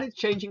 And that is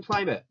changing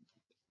climate.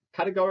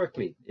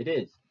 Categorically, it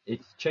is.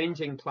 It's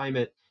changing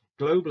climate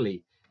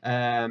globally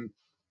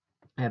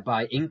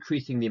by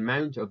increasing the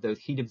amount of those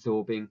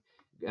heat-absorbing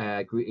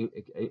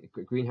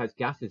greenhouse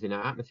gases in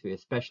our atmosphere,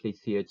 especially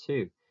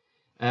CO2.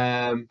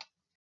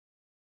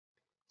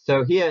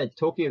 So here,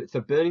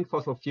 burning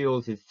fossil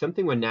fuels is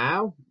something we're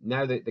now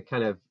that the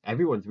kind of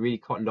everyone's really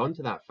cottoned on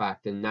to that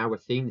fact, and now we're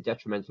seeing the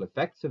detrimental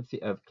effects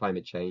of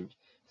climate change,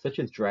 such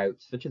as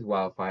droughts, such as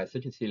wildfires,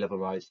 such as sea level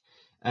rise,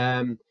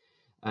 and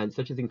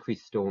such as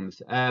increased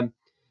storms.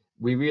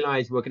 We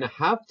realize we're going to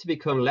have to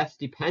become less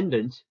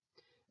dependent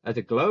as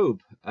a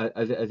globe,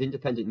 as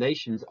independent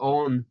nations,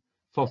 on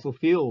fossil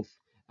fuels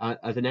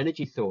as an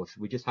energy source.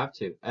 We just have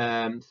to.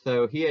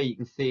 So here you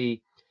can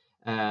see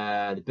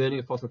the burning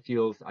of fossil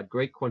fuels at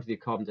great quantity of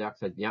carbon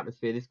dioxide in the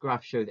atmosphere. This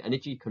graph shows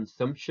energy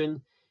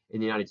consumption in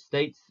the United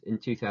States in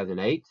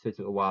 2008, so it's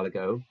a little while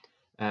ago.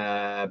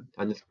 And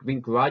there's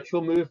been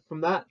gradual move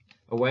from that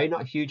away,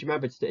 not a huge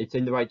amount, but it's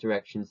in the right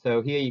direction.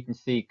 So here you can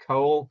see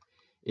coal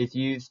is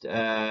used,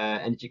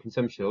 energy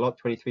consumption a lot,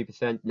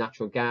 23%,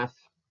 natural gas,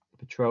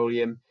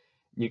 petroleum,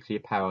 nuclear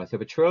power. So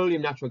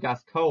petroleum, natural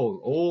gas, coal,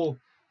 all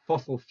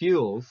fossil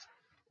fuels,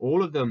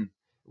 all of them,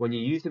 when you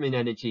use them in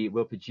energy,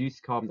 will produce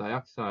carbon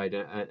dioxide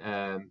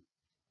and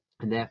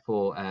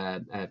therefore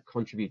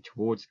contribute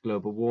towards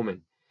global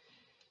warming.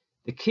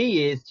 The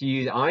key is to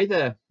use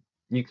either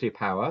nuclear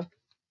power,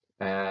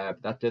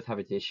 that does have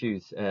its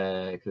issues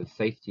because of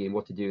safety and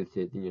what to do with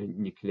the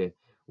nuclear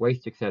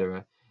waste,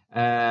 etc.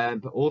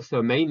 But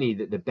also mainly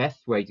the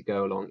best way to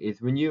go along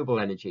is renewable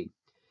energy.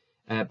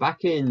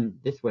 Back in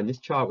this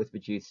chart was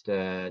produced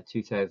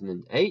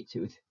 2008, it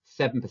was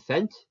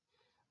 7%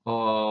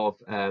 of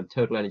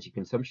total energy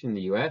consumption in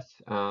the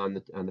US, and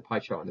the pie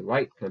chart on the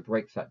right kind of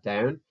breaks that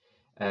down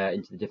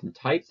into the different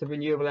types of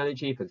renewable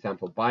energy. For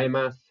example,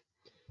 biomass,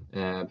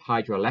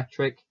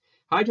 hydroelectric.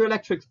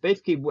 Hydroelectric's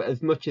basically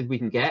as much as we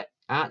can get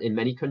at in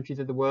many countries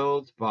of the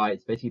world.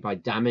 It's basically by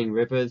damming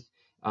rivers,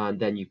 and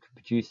then you can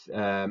produce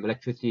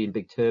electricity in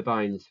big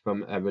turbines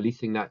from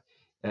releasing that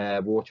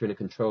water in a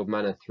controlled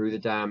manner through the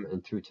dam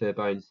and through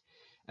turbines.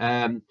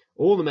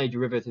 All the major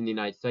rivers in the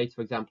United States,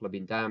 for example, have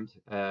been dammed,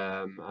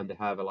 and they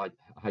have a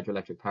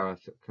hydroelectric power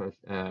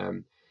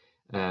kind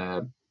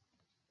of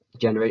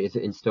generators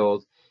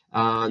installed.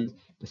 And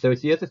so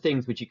it's the other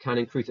things which you can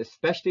increase,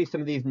 especially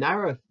some of these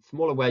narrow,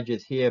 smaller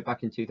wedges here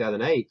back in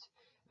 2008,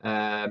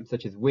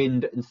 such as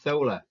wind and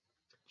solar.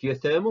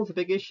 Geothermal is a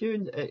big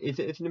issue.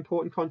 It's an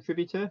important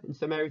contributor in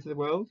some areas of the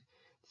world.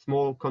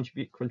 Small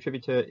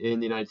contributor in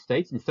the United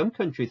States. In some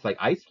countries like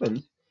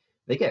Iceland,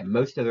 they get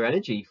most of their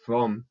energy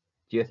from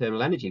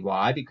geothermal energy.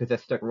 Why? Because they're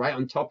stuck right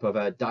on top of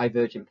a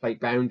divergent plate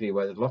boundary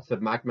where there's lots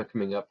of magma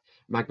coming up,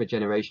 magma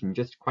generation,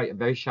 just quite a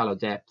very shallow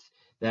depths.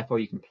 Therefore,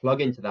 you can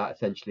plug into that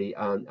essentially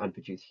and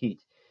produce heat.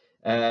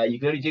 You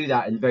can only do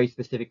that in very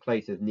specific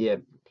places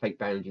near plate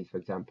boundaries, for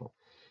example.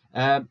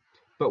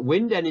 But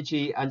wind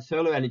energy and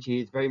solar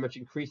energy is very much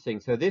increasing.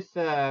 So this,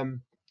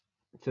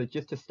 so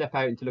just to step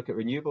out and to look at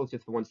renewables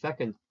just for 1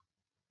 second,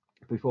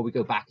 before we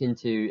go back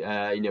into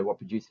what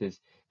produces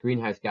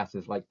greenhouse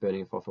gases like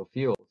burning of fossil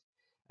fuels.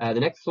 The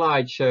next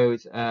slide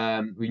shows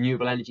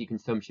renewable energy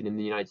consumption in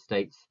the United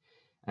States,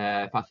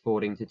 fast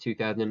forwarding to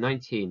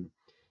 2019.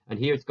 And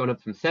here it's gone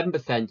up from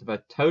 7% of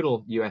a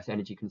total US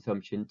energy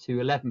consumption to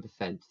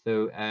 11%.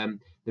 So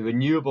the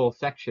renewable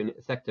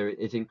sector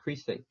is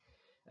increasing.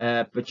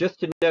 But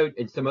just to note,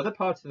 in some other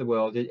parts of the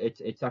world,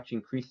 it's actually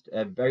increased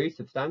very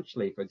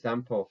substantially. For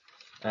example,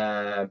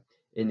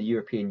 in the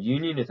European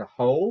Union as a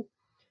whole,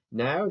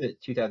 now the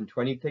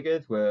 2020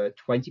 figures were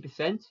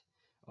 20%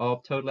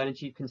 of total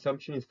energy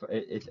consumption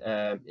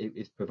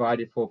is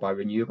provided for by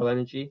renewable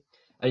energy.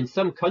 And in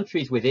some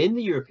countries within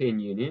the European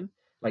Union,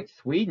 like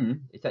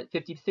Sweden, it's at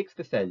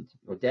 56%,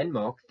 or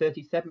Denmark,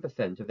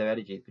 37% of their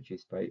energy is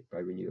produced by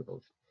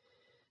renewables.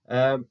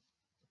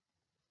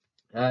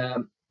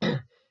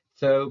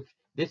 So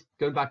this,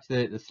 going back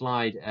to the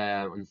slide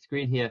on the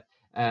screen here,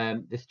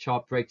 this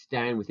chart breaks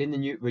down within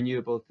the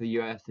renewables for the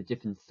US, the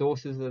different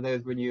sources of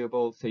those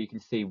renewables. So you can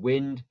see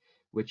wind,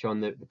 which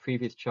on the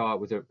previous chart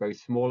was a very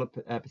smaller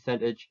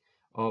percentage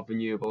of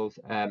renewables.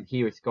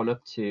 Here it's gone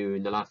up to,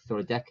 in the last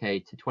sort of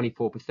decade, to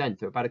 24%.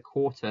 So about a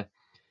quarter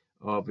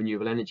of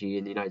renewable energy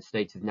in the United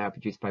States is now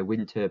produced by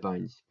wind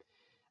turbines.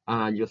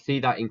 And you'll see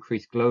that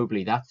increase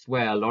globally. That's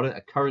where a lot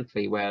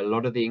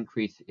of the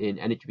increase in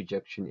energy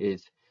production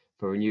is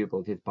for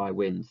renewables is by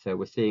wind. So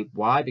we're seeing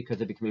why? Because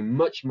they're becoming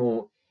much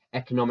more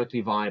economically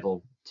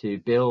viable to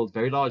build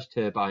very large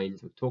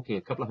turbines. We're talking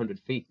a couple of 100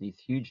 feet, these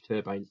huge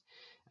turbines.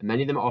 And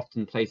many of them are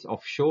often placed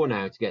offshore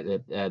now to get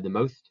the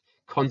most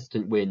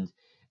constant wind.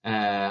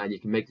 And you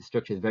can make the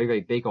structures very,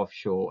 very big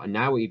offshore. And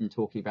now we're even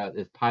talking about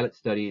there's pilot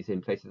studies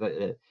in places like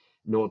the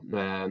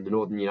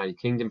northern United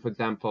Kingdom, for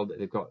example.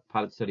 They've got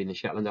pilot study in the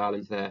Shetland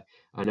Islands there.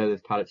 I know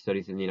there's pilot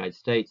studies in the United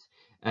States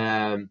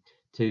to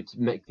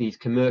make these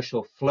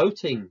commercial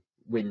floating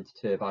wind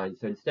turbines.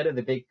 So instead of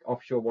the big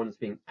offshore ones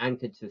being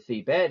anchored to the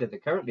seabed as they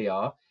currently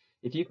are,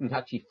 if you can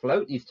actually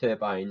float these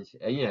turbines,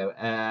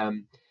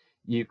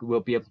 you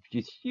will be able to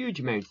produce huge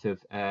amounts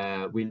of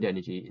wind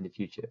energy in the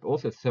future. But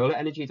also solar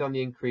energy is on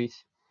the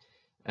increase.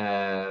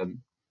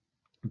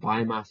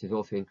 Biomass is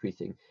also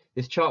increasing.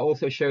 This chart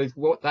also shows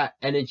what that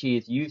energy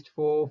is used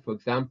for. For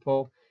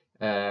example,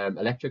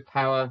 electric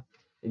power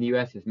in the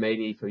US is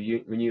mainly for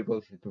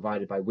renewables, is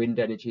provided by wind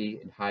energy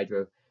and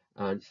hydro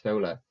and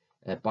solar.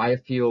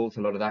 Biofuels,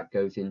 a lot of that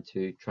goes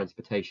into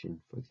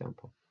transportation, for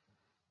example.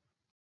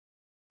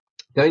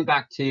 Going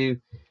back to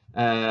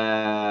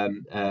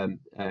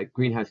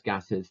greenhouse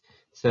gases.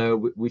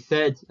 So we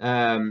said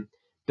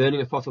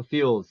burning of fossil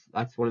fuels,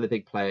 that's one of the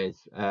big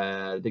players,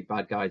 the big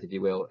bad guys, if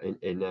you will,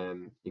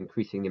 in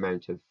increasing the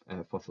amount of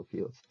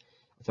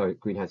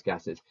greenhouse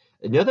gases.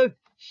 Another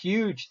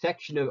huge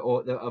section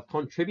of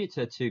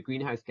contributor to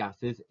greenhouse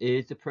gases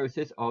is the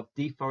process of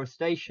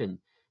deforestation.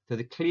 So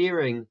the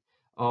clearing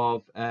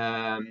of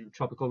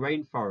tropical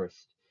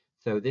rainforest.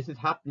 So this is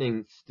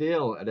happening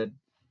still at a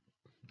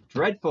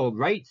dreadful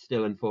rate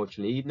still,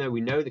 unfortunately, even though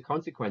we know the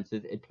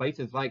consequences in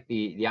places like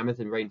the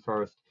Amazon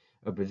rainforest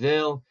of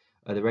Brazil,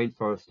 the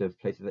rainforest of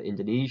places like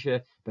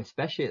Indonesia, but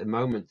especially at the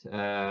moment,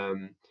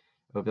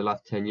 over the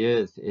last 10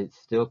 years, it's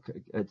still,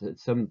 at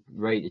some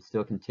rate, it's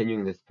still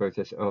continuing this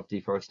process of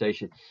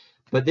deforestation.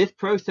 But this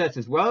process,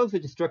 as well as the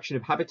destruction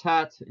of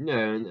habitat,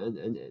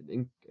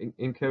 and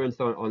incurrence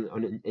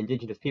on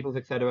indigenous peoples,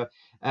 etc.,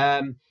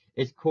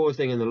 it's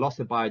causing the loss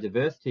of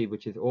biodiversity,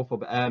 which is awful.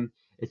 But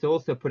it's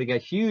also putting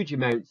out huge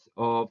amounts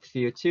of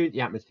CO2 in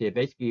the atmosphere.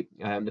 Basically,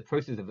 the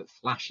process of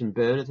slash and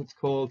burn, as it's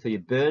called. So you're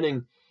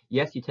burning.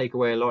 Yes, you take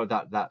away a lot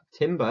of that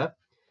timber,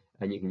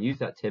 and you can use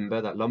that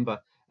timber, that lumber.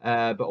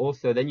 But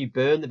also, then you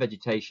burn the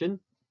vegetation,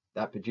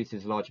 that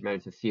produces large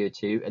amounts of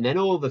CO2, and then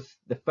all the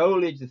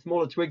foliage, the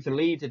smaller twigs and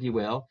leaves, if you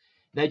will,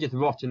 they just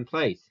rot in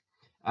place.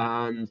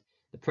 And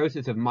the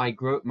process of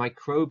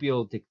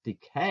microbial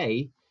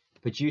decay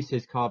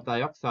produces carbon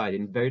dioxide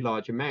in very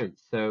large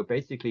amounts. So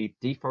basically,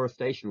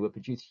 deforestation will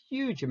produce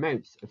huge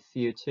amounts of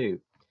CO2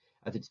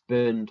 as it's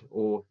burned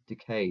or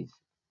decays.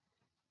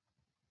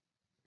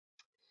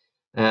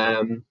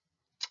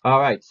 All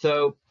right,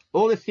 so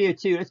all the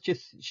CO2, let's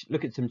just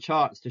look at some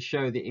charts to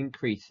show the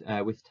increase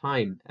with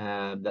time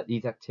that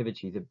these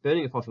activities of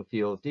burning of fossil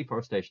fuels,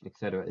 deforestation,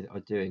 etc., are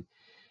doing.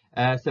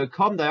 So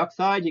carbon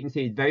dioxide, you can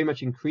see, is very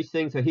much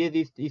increasing. So here,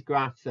 these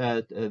graphs,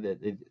 the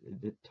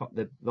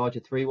larger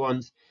three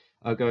ones,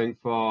 are going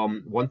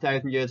from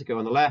 1,000 years ago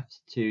on the left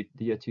to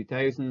the year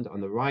 2000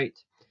 on the right.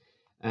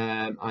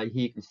 And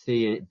here you can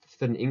see a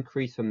sudden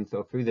increase from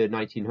through the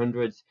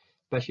 1900s,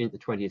 especially into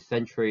the 20th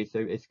century.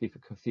 So basically for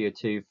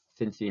CO2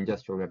 since the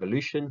Industrial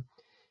Revolution,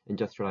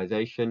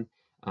 industrialization,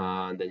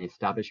 and then the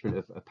establishment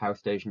of power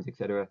stations,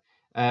 etc.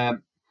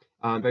 And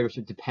very much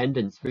a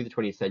dependence through the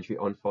 20th century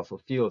on fossil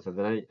fuels as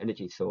an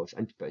energy source,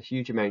 and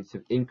huge amounts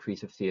of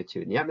increase of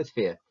CO2 in the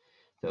atmosphere.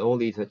 So all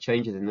these are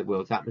changes in the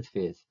world's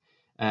atmospheres.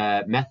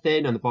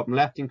 Methane on the bottom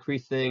left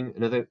increasing,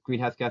 another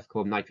greenhouse gas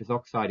called nitrous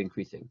oxide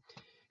increasing.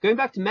 Going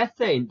back to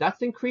methane,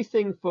 that's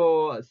increasing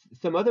for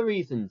some other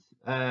reasons,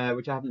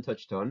 which I haven't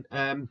touched on.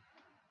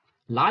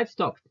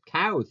 Livestock,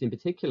 cows in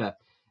particular,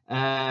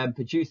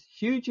 produce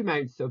huge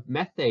amounts of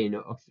methane,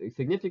 or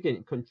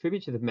significant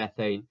contributors of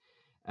methane,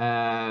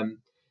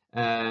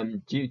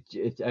 due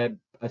to,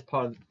 as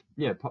part of,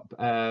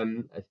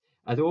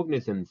 as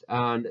organisms,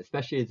 and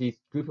especially as these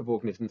group of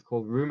organisms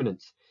called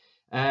ruminants.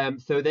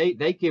 So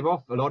they give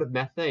off a lot of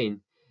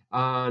methane,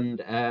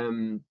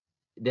 and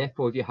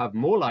therefore, if you have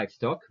more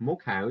livestock, more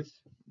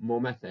cows,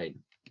 more methane,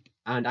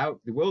 and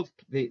the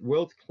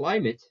world's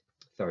climate,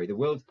 the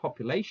world's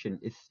population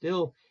is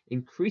still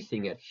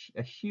increasing at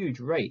a huge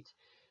rate.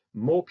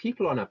 More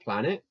people on our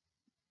planet,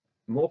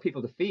 more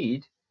people to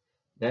feed,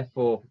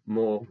 therefore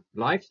more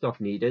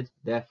livestock needed,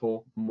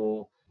 therefore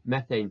more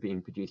methane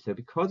being produced. So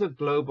because of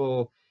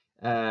global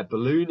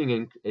ballooning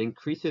and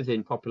increases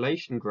in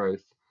population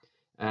growth,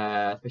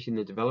 especially in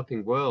the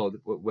developing world,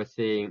 we're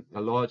seeing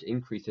a large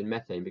increase in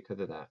methane because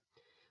of that.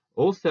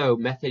 Also,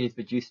 methane is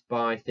produced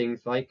by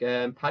things like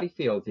paddy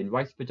fields in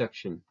rice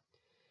production.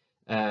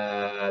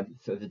 So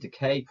the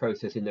decay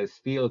process in those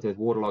fields, those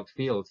waterlogged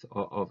fields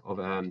of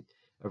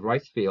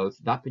rice fields,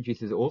 that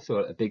produces also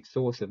a big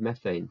source of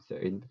methane. So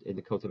in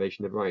the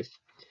cultivation of rice.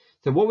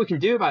 So what we can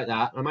do about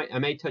that, I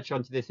may touch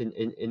on to this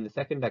in the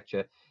second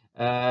lecture.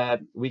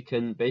 We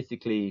can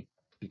basically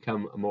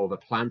become more of a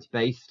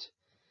plant-based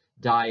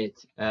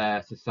diet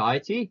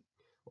society,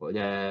 or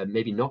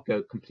maybe not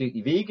go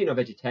completely vegan or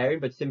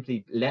vegetarian, but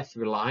simply less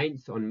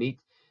reliance on meat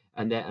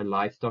and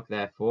livestock,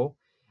 therefore.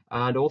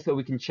 And also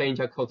we can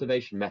change our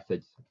cultivation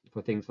methods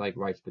for things like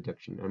rice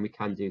production, and we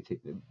can do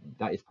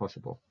that is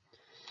possible.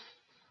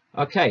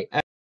 Okay,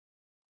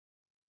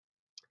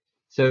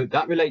 so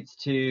that relates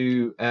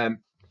to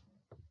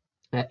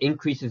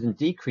increases and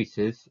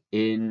decreases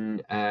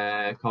in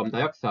carbon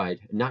dioxide,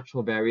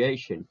 natural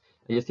variation. And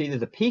you'll see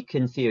there's a peak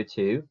in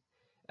CO2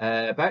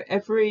 about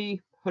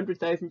every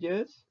 100,000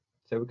 years.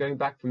 So we're going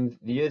back from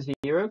the year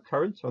zero,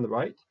 current on the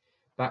right,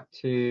 back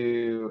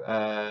to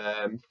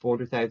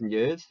 400,000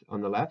 years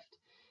on the left.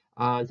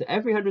 And so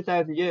every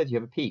 100,000 years you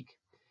have a peak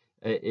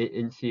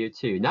in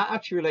CO2. And that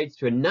actually relates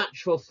to a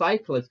natural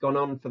cycle that's gone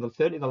on for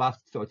certainly the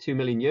last 2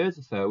 million years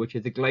or so, which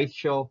is a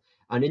glacial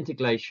and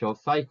interglacial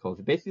cycle.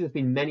 So basically there's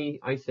been many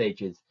ice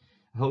ages,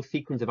 a whole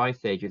sequence of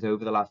ice ages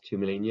over the last 2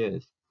 million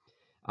years.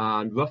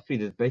 And roughly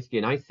there's basically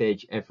an ice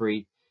age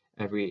every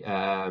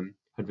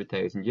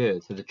 100,000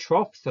 years. So the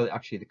troughs are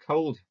actually the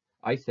cold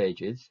ice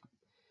ages,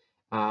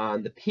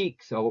 and the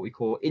peaks are what we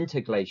call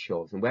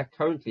interglacials, and we're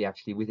currently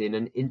actually within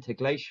an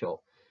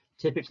interglacial.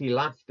 Typically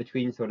lasts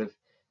between sort of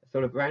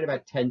around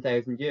about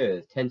 10,000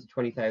 years, 10 to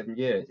 20,000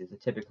 years is the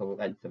typical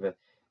length of an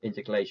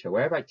interglacial.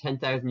 We're about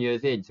 10,000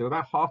 years in, so we're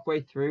about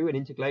halfway through an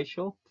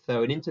interglacial.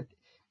 So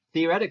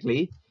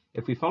theoretically,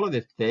 if we follow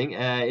this thing,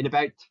 in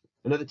about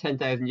another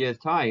 10,000 years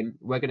time,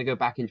 we're going to go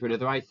back into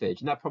another ice age,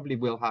 and that probably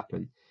will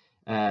happen.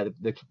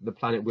 The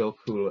planet will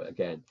cool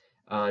again.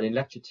 And in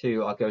lecture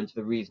 2, I'll go into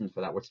the reasons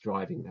for that, what's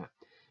driving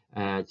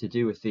that, to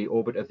do with the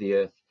orbit of the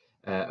Earth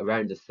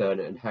around the Sun,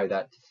 and how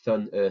that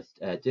Sun-Earth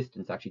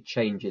distance actually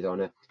changes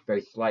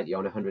very slightly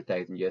on a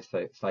 100,000 year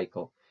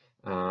cycle.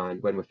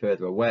 And when we're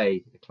further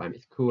away, the climate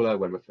is cooler.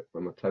 When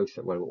we're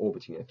closer, when we're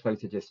orbiting at a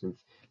closer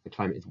distance, the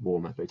climate is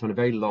warmer. So it's on a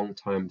very long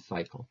time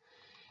cycle.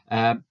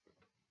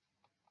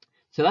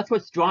 So that's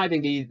what's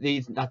driving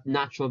that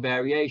natural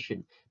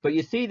variation. But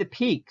you see the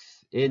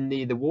peaks in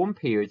the warm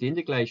periods, the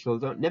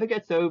interglacials, never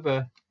gets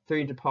over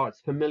 300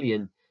 parts per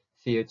million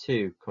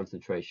CO2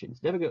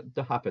 concentrations. Never going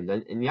to happen.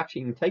 And you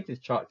actually can take this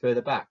chart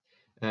further back,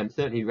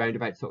 certainly around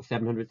about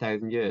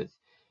 700,000 years.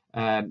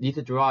 These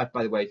are derived,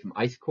 by the way, from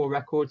ice core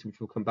records, which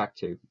we'll come back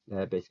to.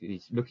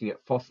 Basically, looking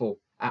at fossil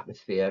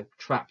atmosphere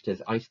trapped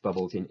as ice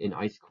bubbles in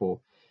ice core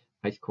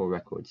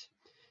records.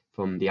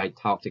 from the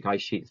Antarctic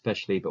ice sheet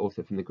especially, but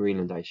also from the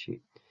Greenland ice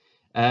sheet.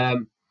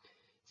 But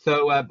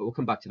we'll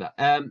come back to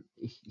that.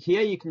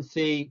 Here you can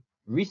see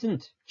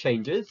recent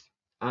changes,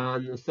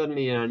 and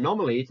suddenly an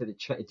anomaly to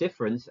the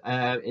difference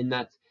in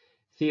that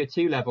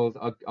CO2 levels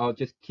are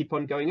just keep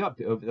on going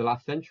up over the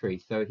last century.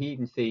 So here you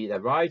can see they're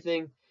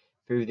rising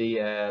through the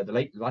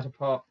latter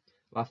part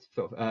last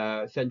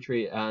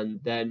century, and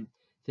then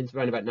since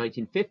around about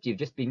 1950, have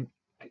just been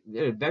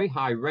at a very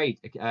high rate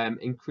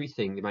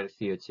increasing the amount of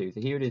CO2. So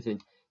here it is in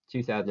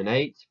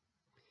 2008.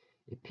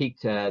 It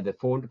peaked the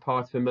 400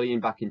 parts per million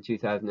back in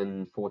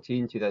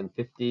 2014,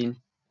 2015,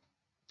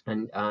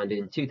 and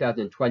in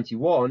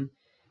 2021,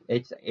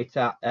 it's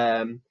at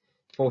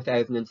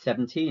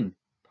 4,017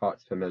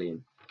 parts per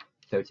million.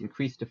 So it's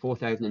increased to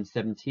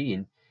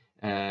 4,017.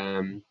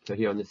 So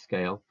here on this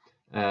scale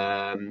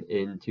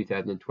in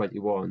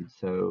 2021.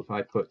 So if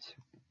I put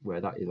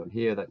where that is on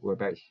here, that we're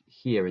about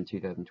here in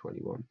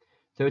 2021.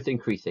 So it's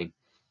increasing,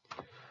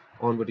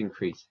 onward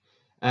increase.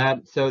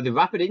 So the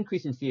rapid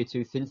increase in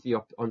CO2 since the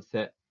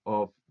onset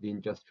of the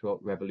Industrial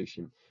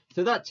Revolution.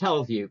 So that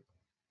tells you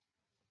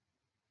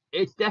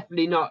it's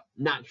definitely not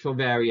natural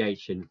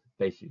variation,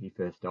 basically,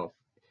 first off.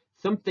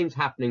 Something's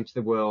happening to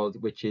the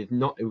world which is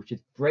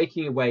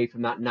breaking away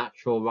from that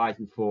natural rise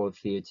and fall of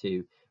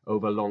CO2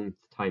 over long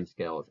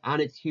timescales,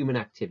 and it's human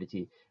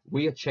activity.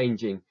 We are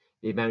changing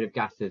the amount of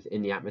gases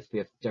in the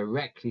atmosphere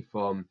directly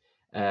from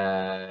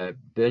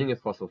burning of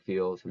fossil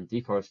fuels, from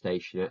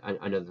deforestation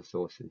and other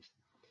sources.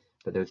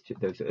 But those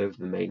are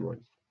the main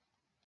ones.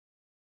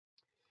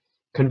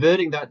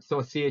 Converting that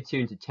sort of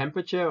CO2 into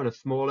temperature on a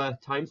smaller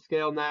time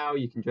scale now,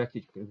 you can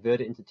directly convert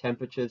it into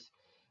temperatures.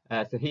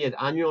 So here's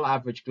annual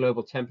average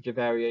global temperature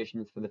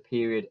variations for the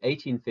period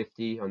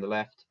 1850 on the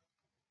left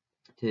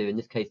to, in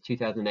this case,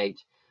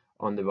 2008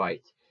 on the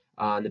right.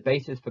 And the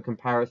basis for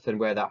comparison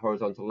where that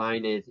horizontal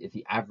line is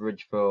the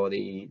average for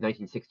the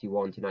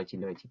 1961 to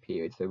 1990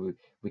 period. So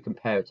we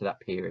compare it to that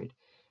period.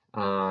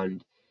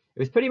 And it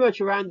was pretty much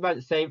around about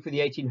the same for the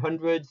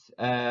 1800s.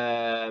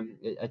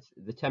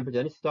 The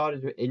temperature then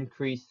started to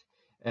increase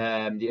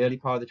the early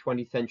part of the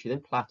 20th century, then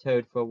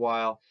plateaued for a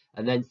while.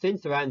 And then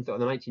since around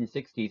sort of the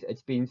 1960s,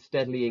 it's been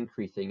steadily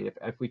increasing. And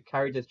if we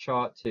carried this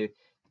chart to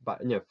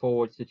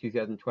forwards to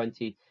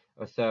 2020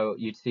 or so,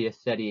 you'd see a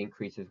steady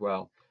increase as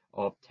well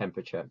of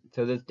temperature.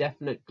 So there's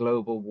definite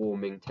global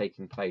warming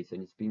taking place,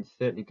 and it's been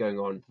certainly going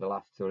on for the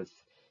last sort of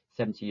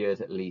 70 years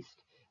at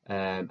least,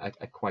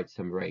 at quite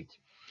some rate.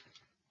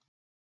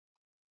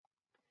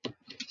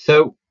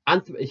 So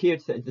here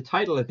the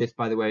title of this,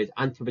 by the way, is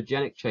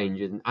anthropogenic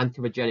changes, and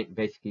anthropogenic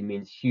basically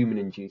means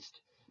human-induced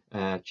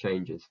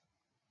changes.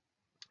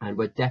 And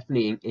we're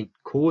definitely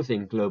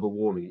causing global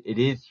warming. It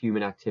is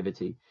human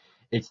activity.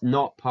 It's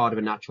not part of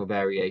a natural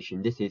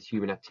variation. This is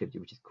human activity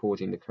which is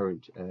causing the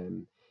current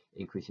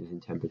increases in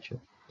temperature.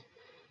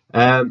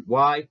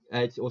 Why?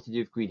 It's also to do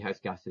with greenhouse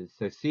gases.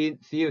 So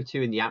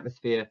CO2 in the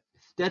atmosphere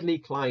steadily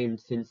climbed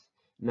since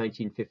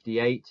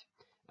 1958.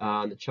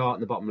 The chart on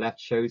the bottom left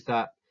shows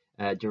that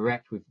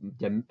we've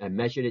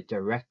measured it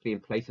directly in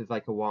places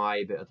like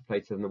Hawaii, but other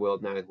places in the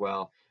world now as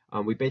well.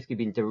 And we've basically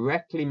been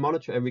directly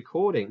monitoring and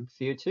recording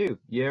CO2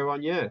 year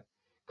on year,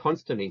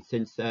 constantly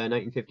since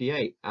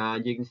 1958.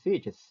 And you can see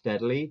it just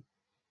steadily,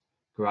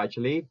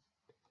 gradually,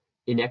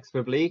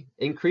 inexorably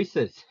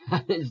increases.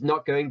 It's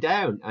not going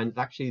down. And it's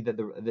actually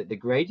the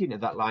gradient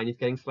of that line is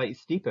getting slightly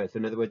steeper. So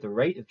in other words, the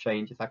rate of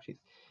change is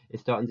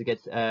starting to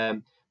get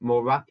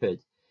more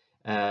rapid.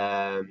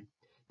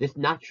 This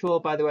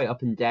natural, by the way,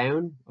 up and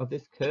down of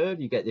this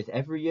curve, you get this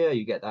every year,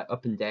 you get that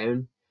up and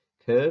down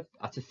curve.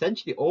 That's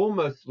essentially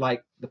almost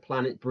like the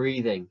planet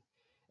breathing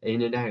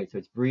in and out. So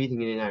it's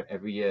breathing in and out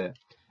every year.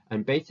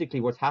 And basically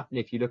what's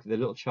happening, if you look at the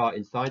little chart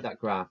inside that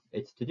graph,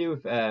 it's to do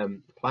with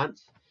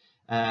plants.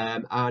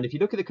 And if you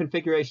look at the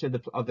configuration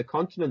of the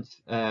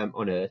continents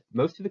on Earth,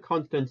 most of the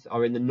continents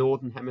are in the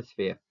northern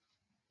hemisphere,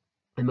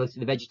 and most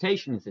of the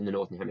vegetation is in the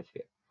northern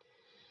hemisphere.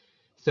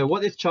 So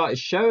what this chart is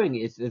showing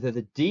is that there's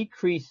a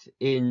decrease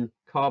in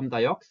carbon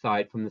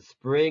dioxide from the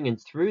spring and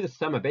through the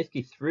summer,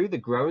 basically through the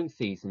growing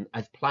season,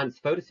 as plants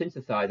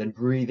photosynthesize and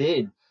breathe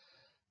in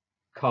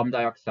carbon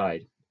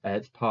dioxide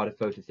as part of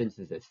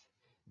photosynthesis.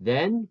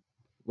 Then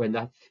when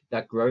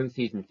that growing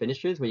season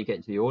finishes, when you get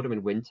into the autumn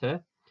and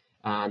winter,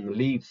 and the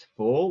leaves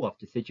fall off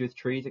deciduous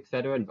trees,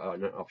 etc., and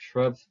off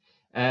shrubs,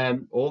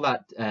 all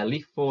that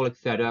leaf fall,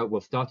 etc.,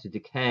 will start to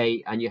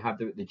decay, and you have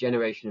the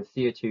generation of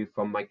CO2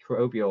 from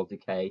microbial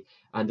decay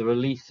and the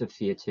release of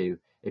CO2.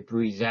 It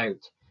breathes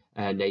out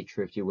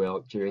nature, if you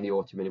will, during the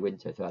autumn and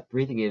winter. So that's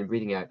breathing in and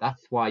breathing out.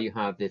 That's why you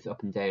have this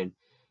up and down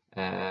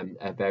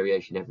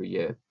variation every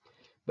year.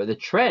 But the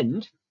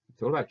trend,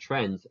 it's all about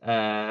trends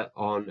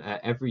on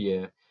every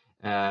year,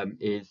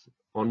 is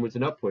onwards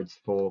and upwards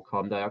for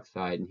carbon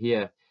dioxide. And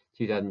here,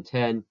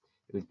 2010,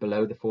 it was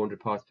below the 400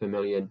 parts per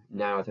million.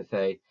 Now, as I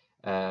say,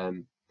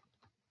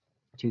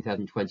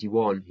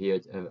 2021 here,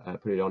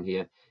 put it on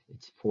here,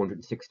 it's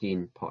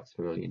 416 parts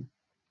per million.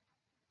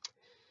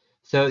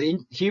 So the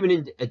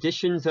human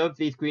additions of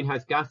these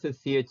greenhouse gases,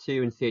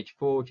 CO2 and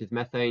CH4, which is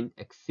methane,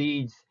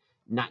 exceeds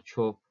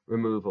natural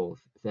removals.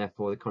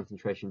 Therefore, the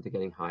concentrations are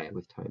getting higher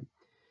with time.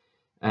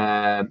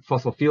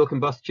 Fossil fuel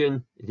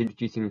combustion is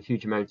introducing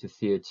huge amounts of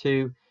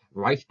CO2.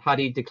 Rice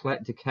paddy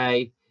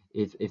decay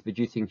is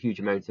producing huge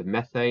amounts of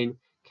methane.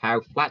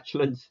 Cow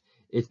flatulence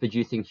is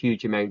producing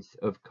huge amounts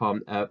of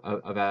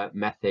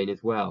methane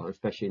as well,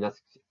 especially, and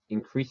that's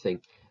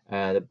increasing.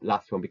 The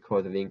last one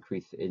because of the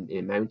increase in the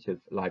amount of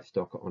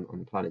livestock on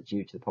the planet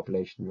due to the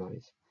population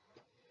rise.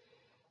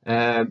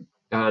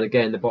 And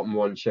again, the bottom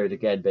one showed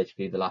again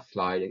basically the last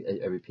slide,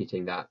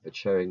 repeating that, but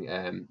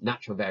showing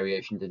natural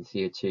variations in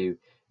CO2,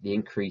 the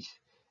increase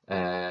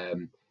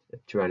to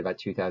around about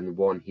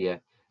 2001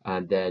 here,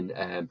 and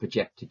then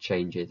projected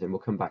changes, and we'll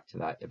come back to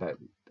that about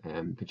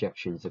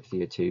projections of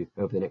CO2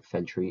 over the next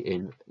century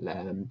in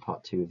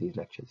part 2 of these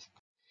lectures.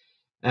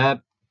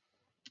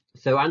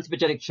 So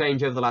anthropogenic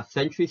change over the last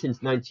century,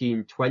 since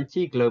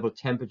 1920, global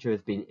temperature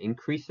has been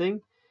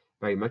increasing,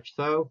 very much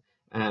so.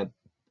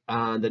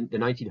 And the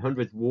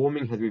 1900s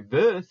warming has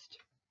reversed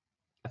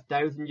a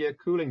 1,000-year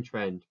cooling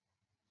trend.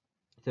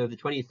 So the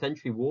 20th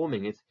century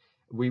warming is,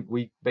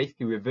 we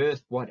basically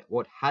reversed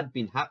what had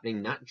been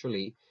happening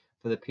naturally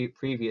for the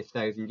previous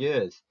 1,000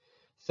 years.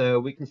 So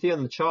we can see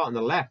on the chart on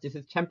the left, this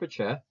is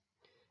temperature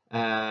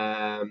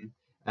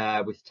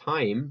with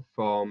time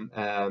from,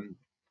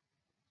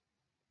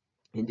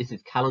 and this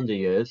is calendar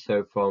years,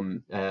 so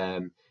from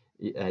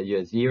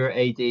year 0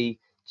 AD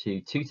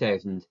to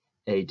 2000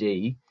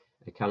 AD,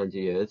 calendar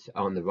years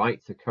on the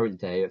right, so current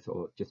day,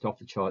 or just off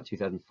the chart,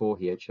 2004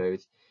 here it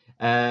shows.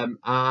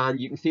 And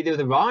you can see there was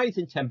a rise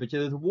in temperature.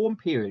 There was a warm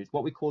period, it's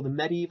what we call the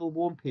medieval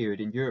warm period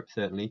in Europe,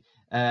 certainly,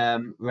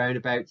 around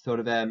about sort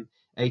of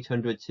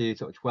 800 to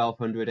sort of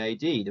 1200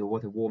 AD. There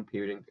was a warm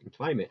period in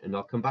climate, and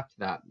I'll come back to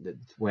that.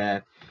 That's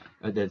where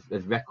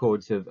there's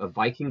records of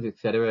Vikings,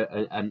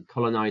 etc., and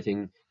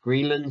colonizing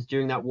Greenland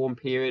during that warm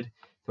period,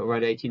 so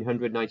around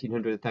 1800,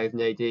 1900,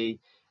 1000 AD.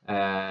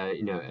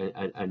 You know,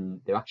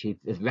 and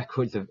there's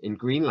records in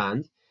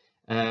Greenland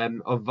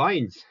of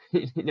vines,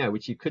 you know,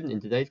 which you couldn't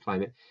in today's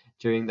climate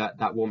during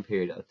that warm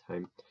period at the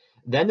time.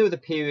 Then there was a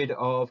period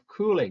of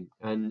cooling,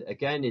 and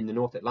again in the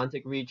North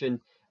Atlantic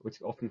region, which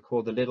is often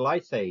called the Little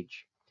Ice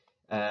Age,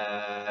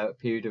 a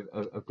period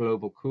of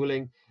global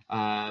cooling,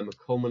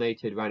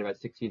 culminated around about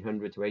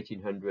 1600 to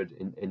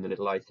 1800 in the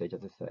Little Ice Age,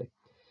 as I say.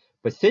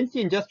 But since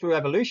the Industrial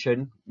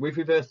Revolution, we've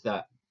reversed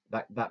that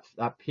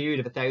period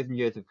of 1,000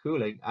 years of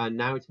cooling, and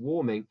now it's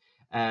warming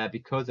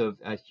because of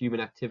human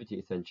activity,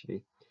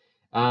 essentially.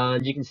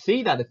 And you can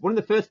see that one of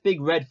the first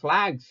big red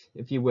flags,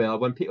 if you will,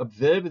 when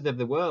observers of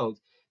the world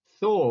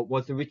saw,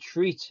 was the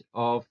retreat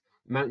of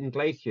mountain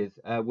glaciers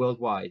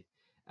worldwide.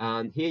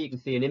 And here you can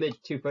see an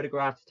image, 2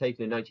 photographs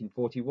taken in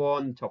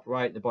 1941, top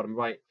right and the bottom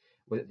right,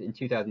 in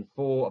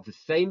 2004, of the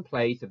same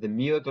place, of the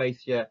Muir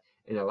Glacier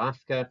in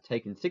Alaska,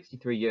 taken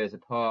 63 years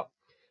apart.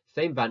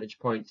 Same vantage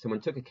point.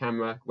 Someone took a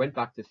camera, went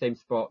back to the same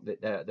spot,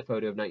 that the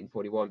photo of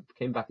 1941,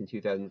 came back in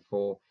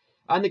 2004,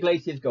 and the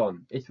glacier's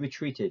gone. It's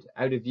retreated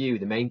out of view,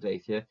 the main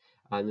glacier,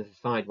 and there's a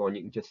side one.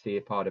 You can just see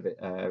a part of it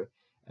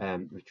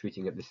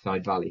retreating up the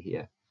side valley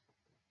here.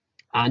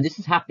 And this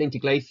is happening to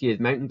glaciers,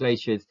 mountain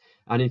glaciers,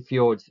 and in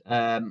fjords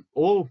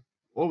all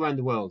around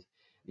the world.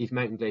 These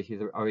mountain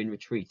glaciers are in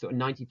retreat. So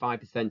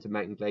 95% of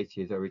mountain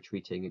glaciers are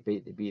retreating, be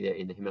they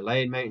in the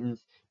Himalayan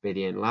mountains, be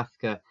they in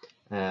Alaska,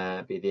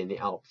 be they in the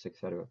Alps,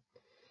 etc.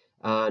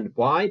 And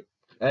why?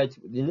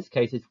 In this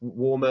case, it's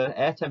warmer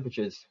air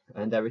temperatures,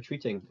 and they're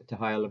retreating to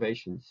high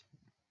elevations.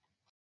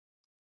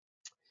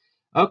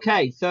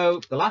 Okay, so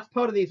the last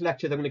part of these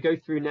lectures I'm going to go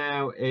through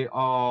now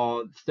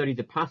are studies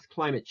of past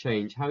climate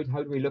change. How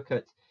do we look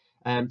at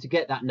to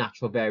get that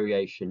natural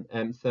variation?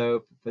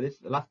 So for the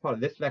last part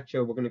of this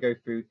lecture, we're going to go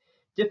through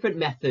different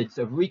methods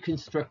of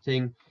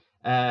reconstructing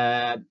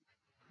the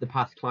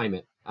past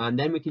climate, and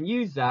then we can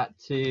use that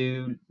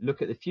to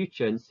look at the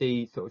future and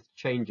see sort of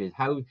changes.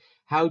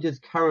 How does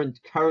current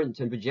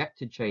and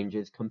projected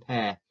changes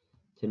compare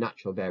to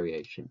natural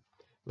variation,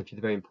 which is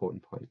a very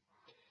important point.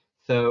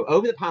 So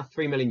over the past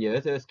 3 million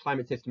years, Earth's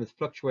climate system has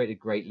fluctuated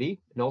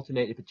greatly and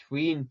alternated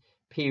between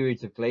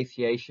periods of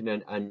glaciation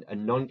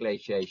and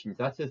non-glaciation.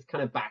 So that's just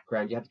kind of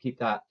background. You have to keep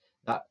that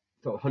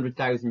sort of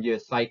 100,000 year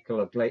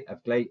cycle of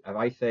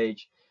ice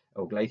age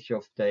or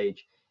glacial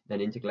stage, then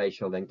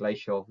interglacial, then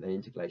glacial, then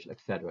interglacial,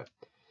 etc.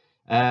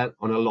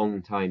 On a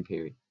long time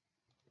period.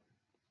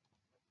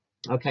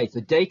 Okay, so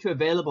data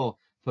available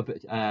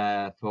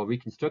for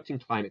reconstructing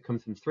climate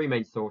comes from 3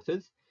 main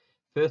sources.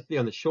 Firstly,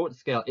 on the short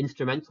scale,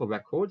 instrumental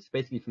records,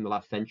 basically from the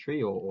last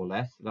century or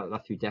less,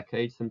 last few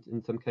decades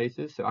in some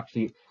cases. So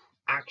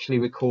actually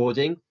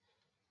recording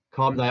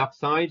carbon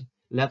dioxide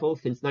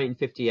levels since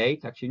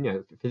 1958, actually, you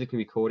know, physically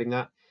recording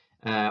that,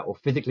 or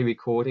physically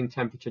recording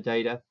temperature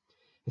data.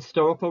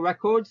 Historical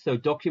records, so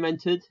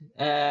documented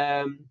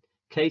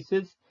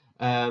cases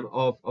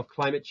of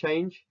climate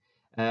change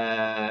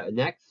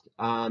next.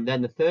 And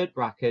then the third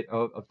bracket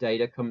of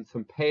data comes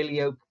from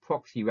paleo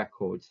proxy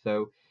records.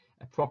 So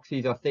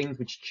proxies are things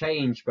which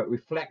change but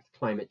reflect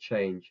climate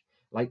change,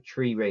 like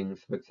tree rings,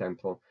 for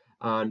example.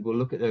 And we'll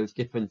look at those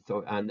different,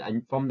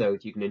 and from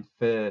those you can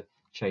infer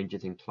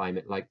changes in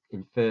climate, like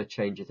infer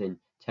changes in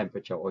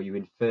temperature, or you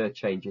infer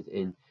changes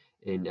in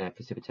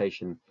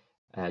precipitation,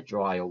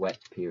 dry or wet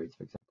periods,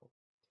 for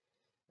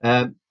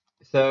example.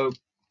 So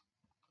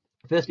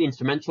firstly,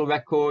 instrumental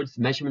records,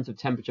 measurements of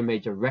temperature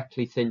made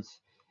directly since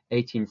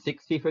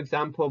 1860, for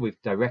example.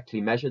 We've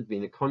directly measured,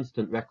 been a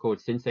constant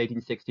record since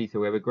 1860, so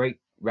we have a great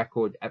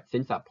record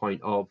since that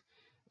point of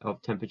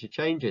temperature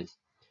changes.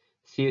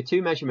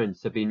 CO2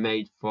 measurements have been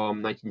made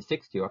from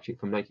 1960, or actually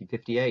from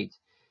 1958.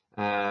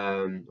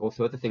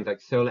 Also, other things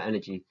like solar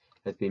energy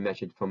has been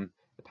measured from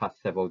the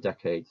past several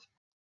decades.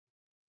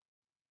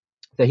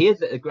 So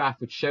here's a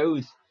graph which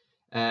shows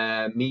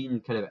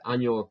mean kind of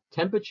annual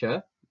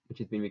temperature, which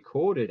has been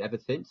recorded ever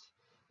since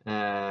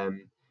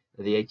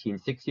the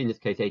 1860, in this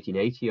case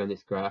 1880 on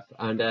this graph,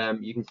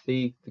 and you can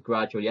see the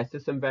gradual, yes,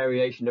 there's some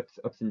variation,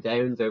 ups and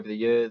downs over the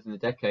years and the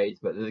decades,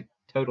 but there's a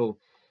total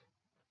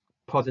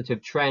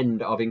positive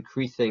trend of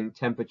increasing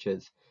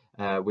temperatures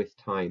with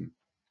time.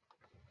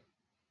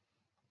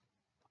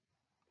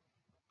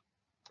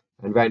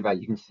 And round about,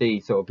 you can see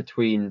sort of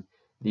between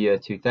the year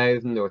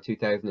 2000 or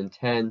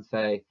 2010,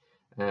 say,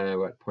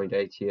 we're at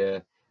 0.8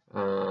 here,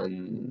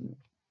 and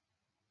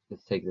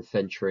let's take the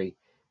century,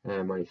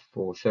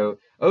 -4. So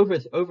over a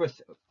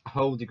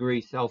whole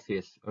degree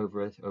Celsius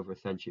over a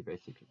century,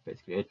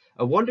 basically.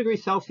 A 1 degree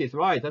Celsius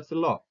rise, that's a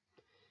lot.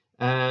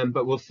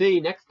 But we'll see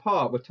next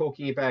part, we're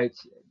talking about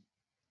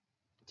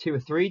 2 or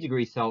 3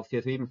 degrees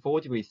Celsius, or even 4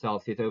 degrees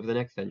Celsius over the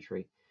next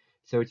century.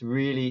 So it's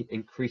really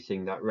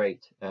increasing that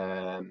rate,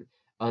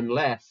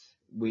 unless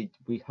we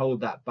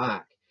hold that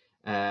back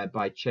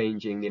by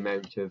changing the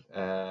amount of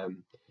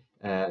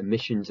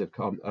emissions of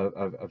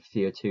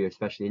CO2,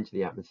 especially into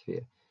the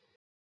atmosphere.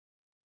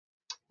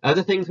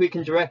 Other things we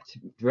can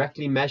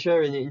directly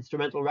measure in the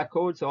instrumental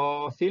records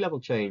are sea level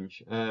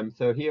change.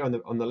 So here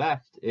on the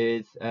left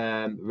is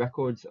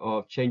records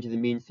of changes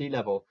in mean sea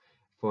level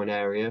for an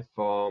area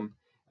from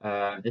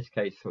this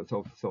case from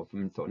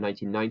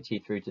 1990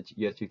 through to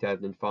year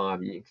 2005.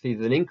 And you can see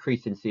there's an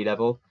increase in sea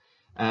level,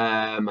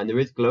 and there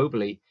is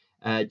globally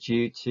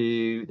due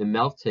to the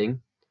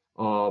melting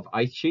of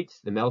ice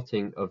sheets, the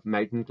melting of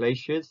mountain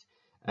glaciers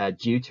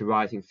due to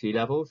rising sea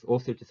levels,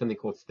 also to something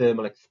called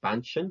thermal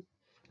expansion.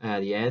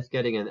 The air is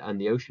getting and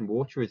the ocean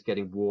water is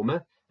getting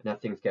warmer, and as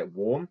things get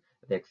warm,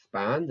 they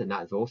expand, and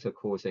that is also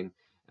causing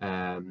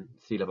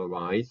sea level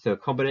rise. So a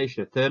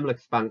combination of thermal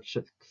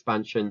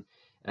expansion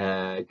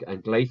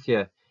and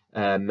glacier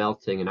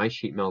melting and ice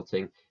sheet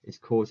melting is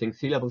causing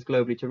sea levels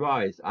globally to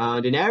rise.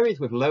 And in areas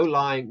with low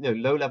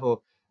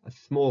level, a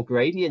small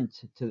gradient,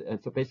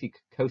 so basically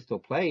coastal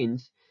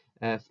plains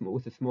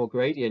with a small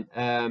gradient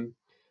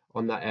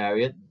on that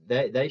area,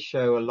 they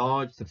show a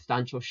large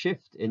substantial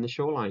shift in the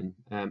shoreline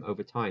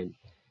over time.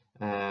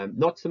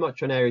 Not so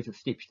much on areas of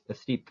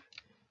steep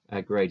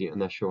gradient on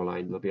that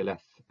shoreline. There'll be a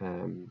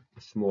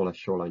smaller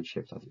shoreline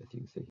shift, as you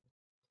can see.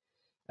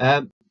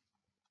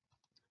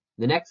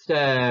 The next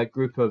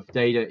group of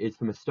data is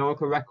from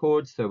historical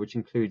records, so which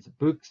includes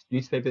books,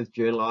 newspapers,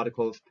 journal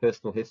articles,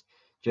 personal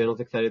journals,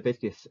 etc.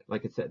 Basically,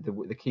 like I said,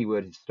 the key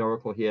word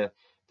historical here,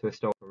 to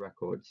historical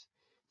records.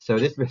 So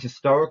this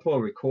historical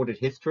recorded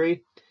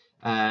history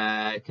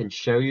can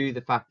show you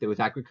the fact there was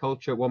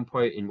agriculture at one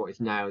point in what is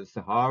now the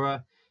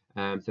Sahara.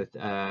 It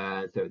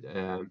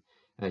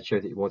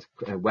shows that it was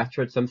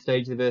wetter at some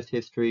stage of Earth's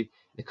history.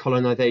 The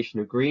colonization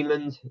of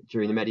Greenland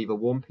during the medieval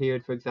warm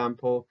period, for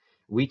example.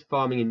 Wheat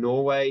farming in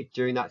Norway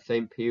during that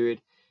same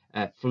period.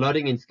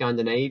 Flooding in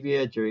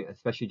Scandinavia,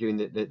 especially during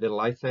the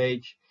Little Ice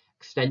Age.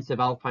 Extensive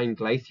alpine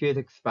glaciers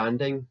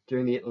expanding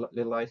during the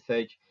Little Ice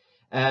Age.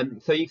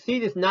 So you see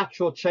these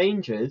natural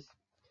changes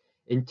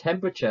in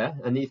temperature,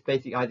 and these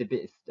basically either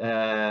bits,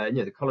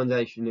 the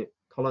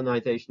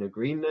colonization of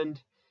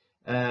Greenland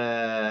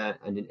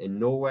and in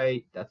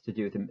Norway, that's to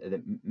do with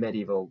the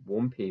medieval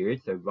warm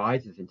period, so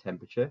rises in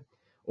temperature,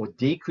 or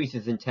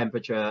decreases in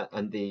temperature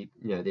and the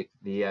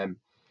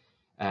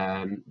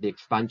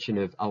expansion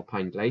of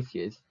alpine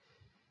glaciers.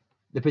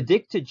 The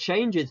predicted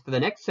changes for the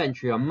next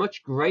century are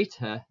much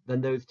greater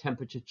than those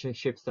temperature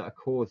shifts that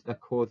cause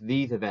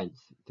these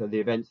events. So the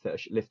events that are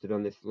listed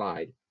on this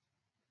slide.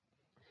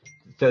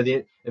 So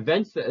the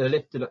events that are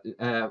listed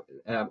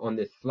on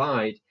this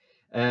slide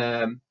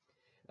are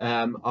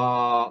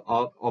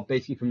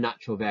basically from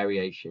natural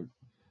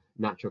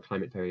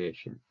climate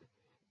variation.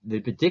 The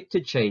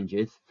predicted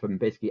changes from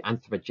basically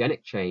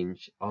anthropogenic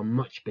change are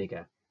much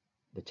bigger.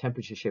 The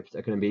temperature shifts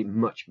are going to be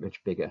much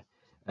bigger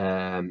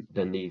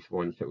than these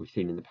ones that we've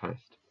seen in the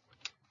past,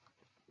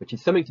 which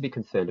is something to be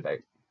concerned about.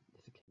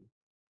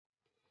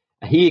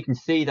 Here you can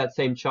see that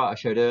same chart I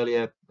showed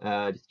earlier,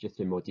 just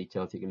in more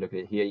detail. So you can look at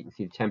it here. You can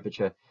see the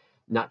temperature,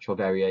 natural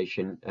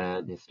variation,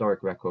 the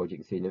historic record. You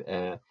can see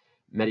the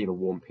medieval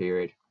warm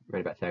period,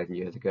 around about 1,000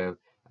 years ago,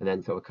 and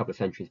then sort of a couple of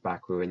centuries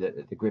back, we were in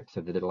the grips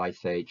of the Little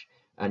Ice Age,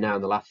 and now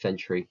in the last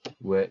century,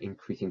 we're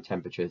increasing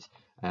temperatures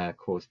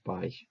caused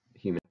by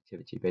human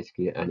activity,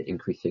 basically, and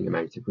increasing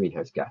amounts of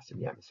greenhouse gas in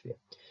the atmosphere.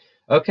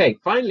 Okay,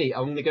 finally,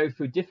 I'm going to go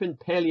through different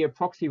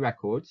paleoproxy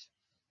records.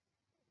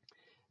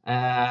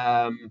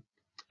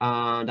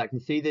 And I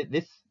can see that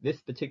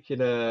this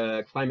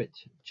particular climate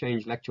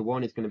change lecture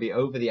 1 is going to be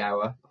over the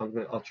hour.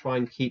 I'll try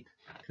and keep,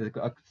 because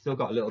I've still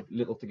got a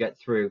little to get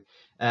through.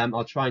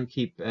 I'll try and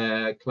keep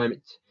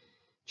climate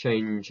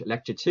change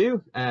lecture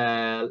 2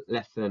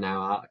 less than an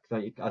hour.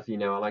 As you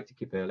know, I like to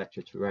keep a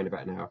lecture to around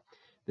about an hour.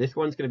 This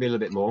one's going to be a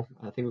little bit more.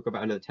 I think we've got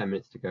about another 10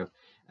 minutes to go.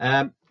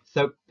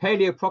 So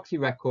paleo proxy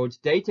records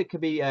data can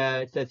be,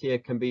 it says here,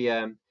 can be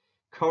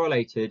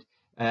correlated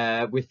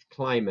with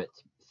climate.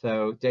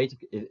 So data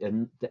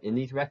in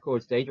these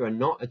records, data are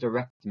not a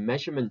direct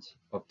measurement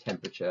of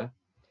temperature.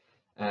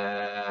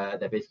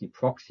 They're basically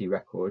proxy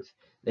records.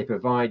 They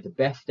provide the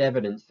best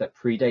evidence that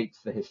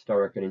predates the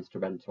historic and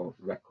instrumental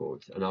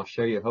records. And I'll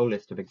show you a whole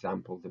list of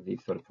examples of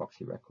these sort of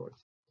proxy records.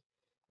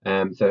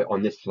 So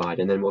on this slide,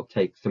 and then we'll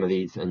take some of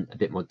these and a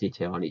bit more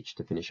detail on each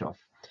to finish off.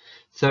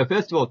 So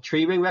first of all,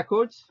 tree ring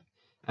records.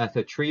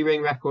 So tree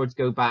ring records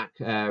go back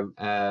sort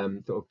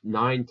of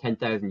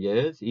 9,000–10,000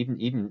 years, even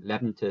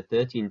 11 to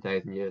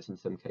 13,000 years in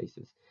some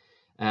cases.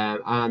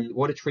 And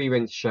what do tree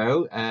rings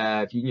show?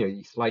 If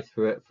you slice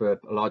through for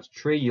a large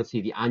tree, you'll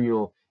see the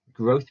annual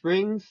growth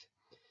rings.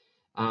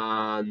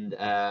 And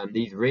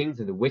these rings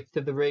and the width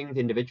of the rings,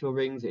 individual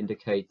rings,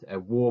 indicate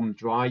warm,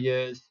 dry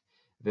years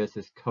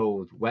versus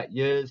cold, wet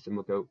years. And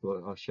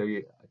I'll show you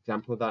an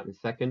example of that in a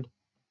second.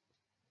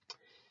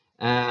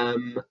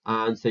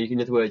 And so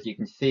in other words, you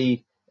can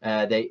see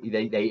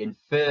they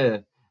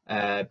infer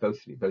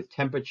both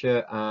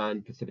temperature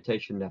and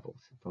precipitation levels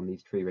from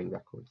these tree ring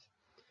records.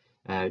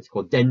 It's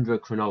called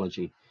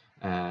dendrochronology,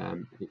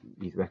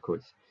 these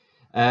records.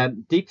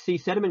 Deep sea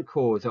sediment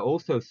cores are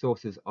also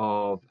sources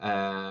of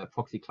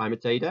proxy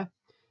climate data,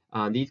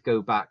 and these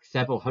go back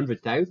several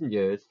 100,000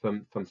 years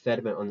from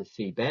sediment on the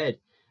seabed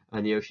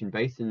and the ocean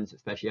basins,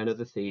 especially under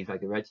the seas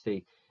like the Red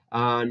Sea.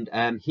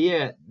 And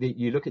here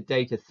you look at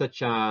data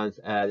such as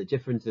the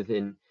differences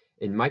in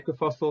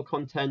microfossil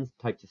content,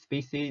 types of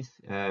species,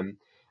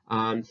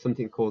 and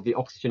something called the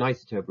oxygen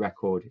isotope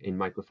record in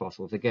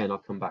microfossils. Again, I'll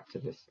come back to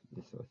this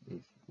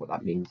what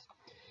that means.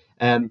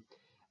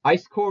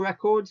 Ice core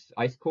records.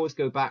 Ice cores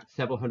go back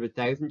several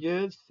 100,000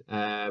 years,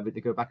 but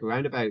they go back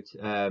around about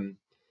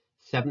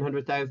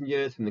 700,000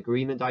 years from the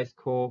Greenland ice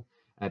core.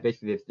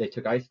 Basically, they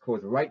took ice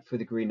cores right through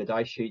the Greenland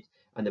ice sheet,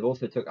 and they've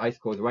also took ice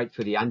cores right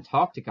through the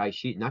Antarctic ice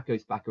sheet, and that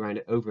goes back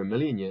around over 1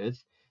 million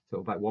years, so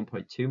about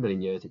 1.2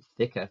 million years. It's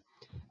thicker.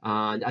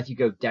 And as you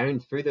go down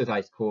through those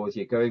ice cores,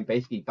 you're going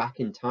basically back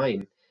in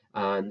time.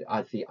 And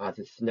as the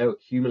snow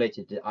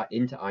accumulated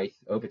into ice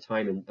over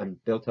time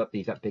and built up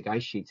these big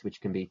ice sheets,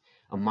 which can be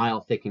 1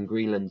 mile thick in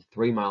Greenland,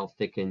 3 miles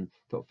thick in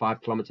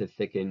 5 kilometers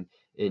thick in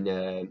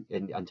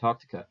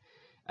Antarctica,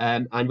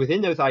 and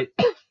within those ice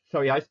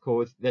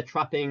cores, they're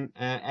trapping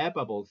air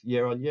bubbles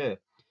year on year,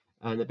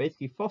 and they're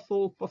basically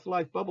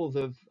fossilized bubbles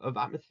of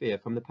atmosphere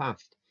from the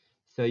past.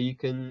 So you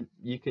can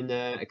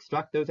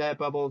extract those air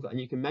bubbles, and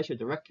you can measure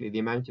directly the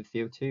amount of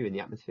CO2 in the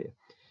atmosphere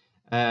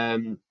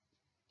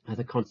as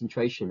a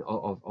concentration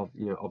of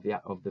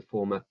the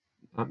former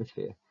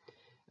atmosphere.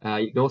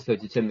 You can also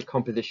determine the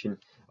composition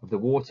of the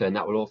water, and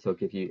that will also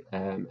give you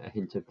a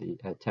hint of the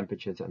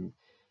temperatures and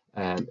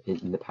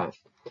in the past.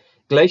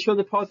 Glacial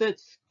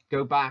deposits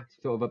go back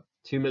sort of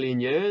 2 million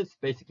years,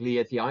 basically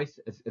as the ice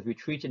as we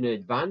treat in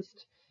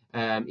advanced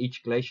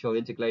each glacial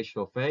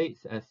interglacial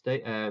phase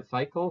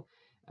cycle.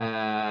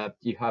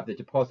 You have the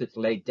deposits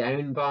laid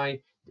down by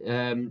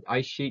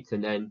ice sheets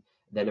and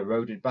then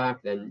eroded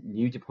back. Then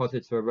new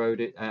deposits are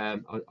eroded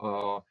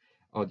or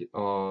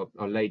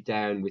laid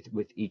down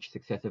with each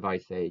successive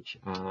ice age.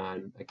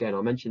 And again,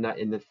 I'll mention that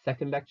in the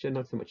second lecture,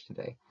 not so much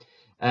today.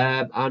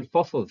 And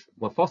fossils.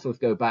 Well, fossils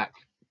go back,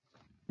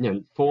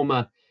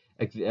 former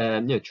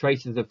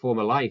traces of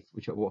former life,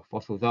 which are what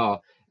fossils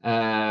are.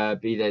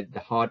 Be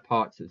the hard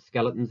parts, the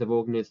skeletons of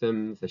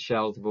organisms, the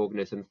shells of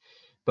organisms.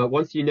 But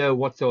once you know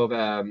what sort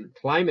of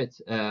climate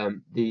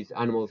these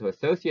animals are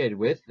associated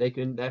with, they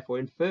can therefore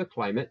infer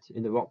climate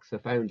in the rocks they're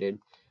found in,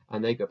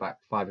 and they go back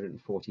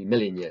 540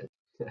 million years.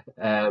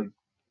 And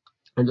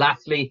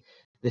lastly,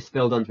 this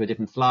spilled onto a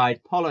different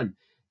slide, pollen.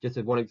 Just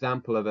as one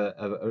example of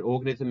an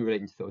organism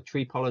relating to sort of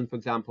tree pollen, for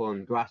example,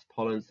 and grass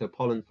pollen, so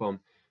pollen from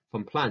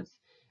plants.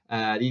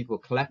 These will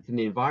collect in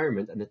the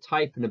environment, and the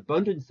type and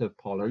abundance of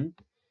pollen,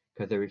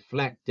 because they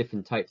reflect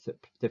different types of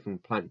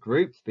different plant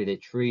groups, be they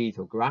trees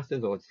or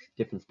grasses or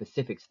different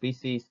specific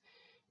species,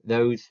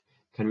 those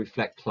can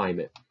reflect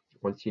climate.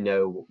 Once you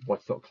know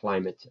what sort of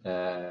climate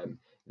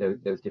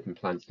those different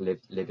plants live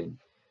in,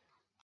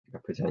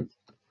 represent.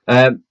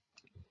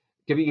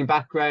 Giving you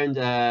background,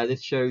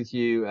 this shows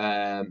you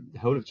the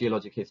whole of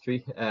geologic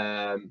history,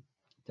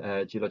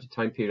 geologic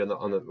time period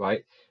on the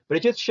right. But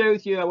it just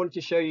shows you, I wanted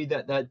to show you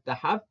that there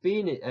have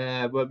been,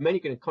 we're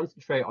mainly going to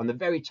concentrate on the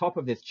very top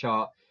of this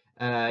chart,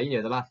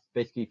 the last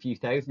basically few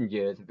thousand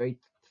years, a very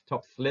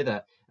top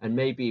slither, and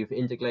maybe with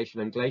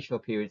interglacial and glacial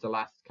periods, the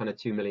last kind of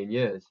 2 million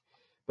years.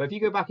 But if you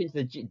go back into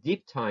the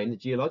deep time, the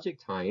geologic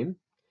time,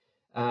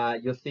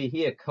 you'll see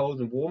here cold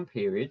and warm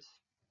periods,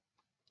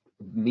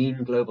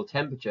 mean global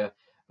temperature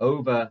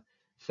over,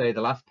 say,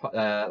 the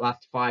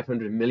last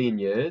 500 million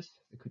years,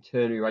 the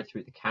Quaternary right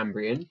through the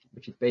Cambrian,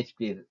 which is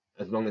basically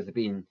as long as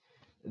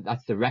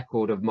that's the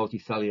record of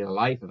multicellular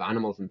life of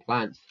animals and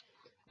plants.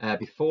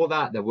 Before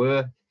that, there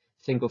were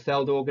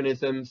single-celled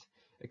organisms,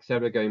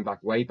 etc., going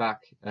back way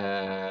back,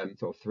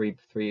 sort of 3,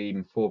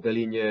 even 4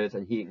 billion years.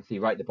 And here you can see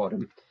right at the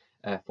bottom,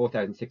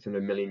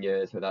 4,600 million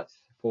years, so that's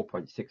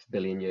 4.6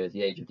 billion years,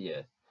 the age of the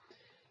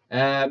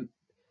Earth.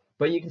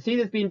 But you can see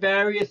there's been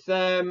various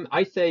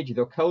ice ages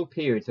or cold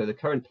periods. So the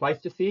current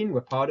Pleistocene, we're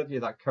part of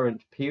that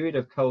current period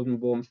of cold and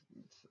warm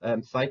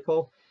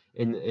cycle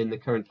in the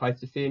current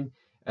Pleistocene,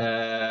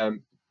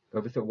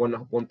 over sort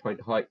of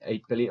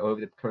 1.8 billion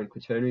over the current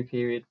Quaternary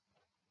period.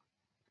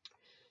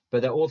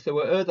 But there also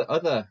were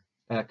other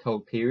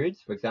cold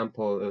periods. For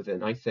example, there was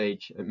an ice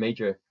age, a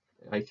major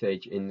ice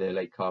age in the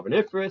late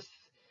Carboniferous.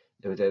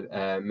 There was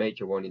a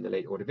major one in the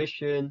late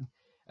Ordovician,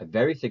 a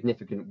very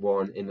significant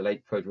one in the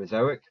late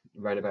Proterozoic,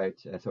 around about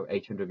sort of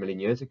 800 million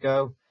years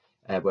ago,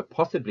 where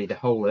possibly the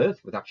whole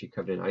Earth was actually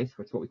covered in ice.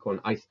 That's what we call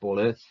an ice ball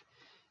Earth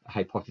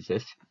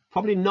hypothesis.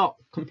 Probably not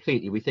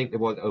completely. We think there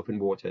was open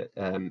water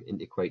in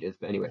the equators,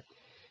 but anyway,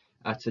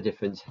 that's a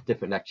different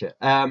lecture.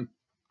 And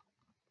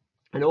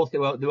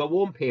also, there were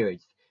warm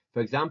periods.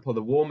 For example,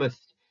 the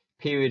warmest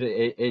period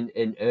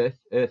in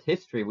Earth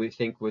history, we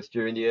think, was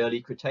during the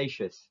early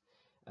Cretaceous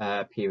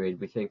period.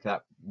 We think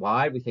that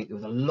why? We think there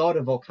was a lot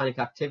of volcanic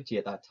activity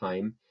at that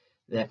time.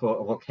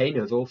 Therefore,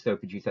 volcanoes also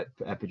produce a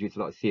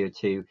lot of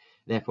CO2.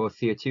 Therefore,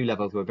 CO2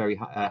 levels were very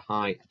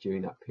high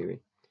during that period.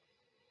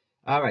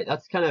 All right,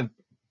 that's kind of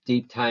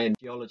deep time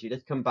geology.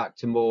 Let's come back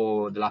to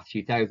more the last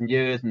few thousand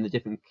years and the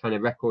different kind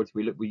of records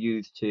we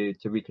use to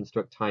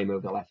reconstruct time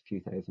over the last few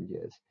thousand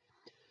years.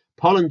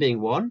 Pollen being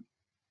one.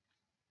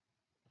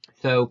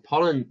 So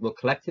pollen will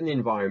collect in the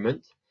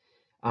environment,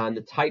 and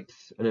the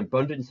types and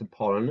abundance of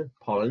pollen,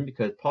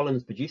 because pollen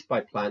is produced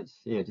by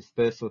plants,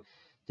 dispersal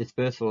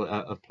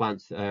of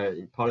plants,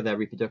 part of their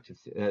reproductive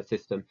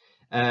system,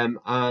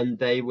 and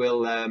they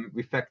will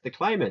reflect the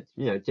climate.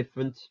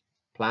 Different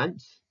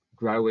plants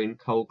grow in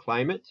cold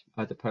climate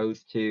as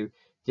opposed to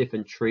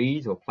different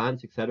trees or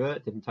plants, etc.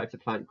 Different types of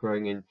plant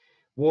growing in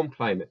warm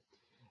climate.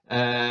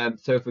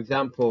 So, for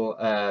example,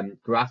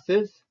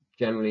 grasses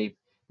generally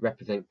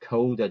represent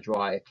colder,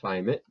 drier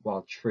climate,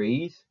 while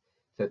trees,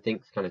 so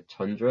think kind of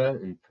tundra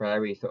and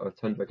prairie, sort of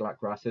tundra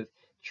grasses,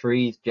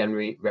 trees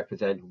generally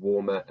represent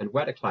warmer and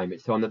wetter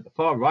climate. So on the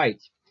far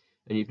right,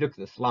 and you've looked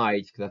at the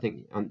slides, because I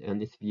think on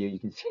this view you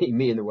can see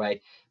me in the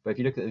way, but if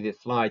you look at the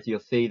slides, you'll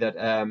see that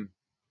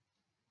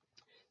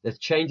there's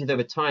changes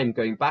over time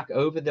going back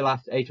over the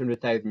last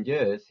 800,000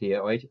 years here,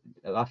 or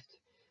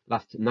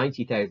last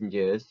 90,000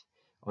 years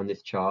on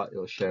this chart.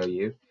 It'll show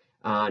you.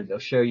 And it'll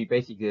show you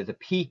basically there's a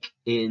peak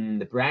in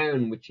the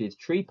brown, which is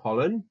tree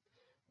pollen,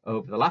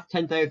 over the last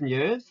 10,000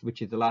 years,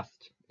 which is the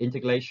last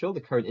interglacial,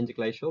 the current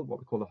interglacial, what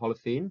we call the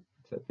Holocene.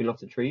 So it's been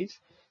lots of trees,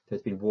 so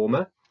it's been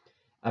warmer.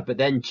 But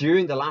then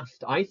during the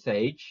last ice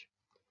age,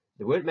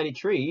 there weren't many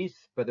trees,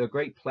 but there were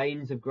great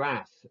plains of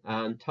grass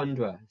and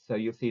tundra. So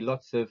you'll see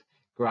lots of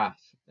grass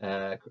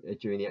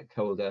during the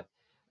colder,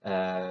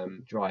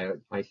 drier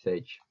ice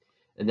age.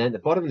 And then at the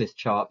bottom of this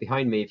chart,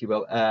 behind me, if you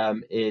will,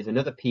 is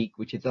another peak,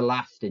 which is the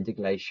last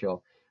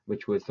interglacial,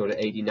 which was sort of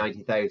 80,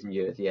 90,000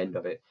 years, the end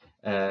of it,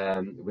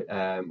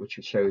 which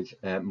shows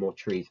more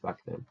trees back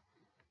then.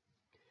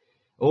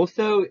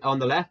 Also, on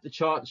the left, the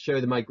charts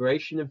show the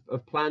migration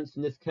of plants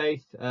in this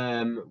case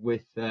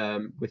with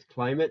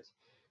climate.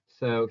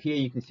 So here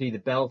you can see the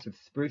belt of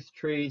spruce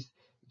trees,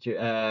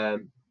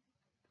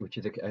 which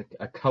is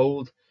a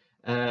cold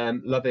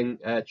loving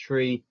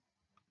tree,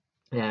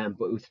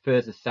 but it was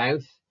further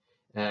south.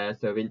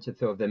 So into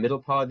sort of the middle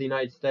part of the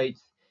United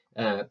States,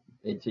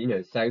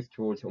 into south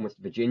towards almost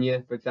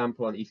Virginia, for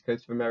example, on the east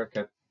coast of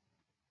America,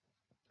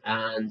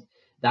 and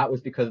that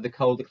was because of the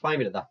colder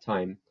climate at that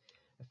time.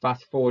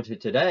 Fast forward to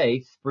today,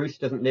 spruce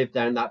doesn't live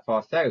down that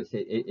far south.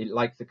 It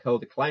likes the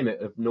colder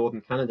climate of northern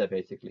Canada,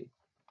 basically.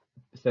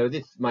 So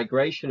this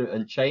migration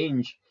and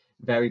change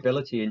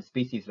variability in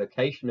species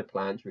location of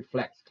plants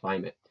reflects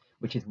climate,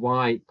 which is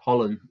why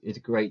pollen is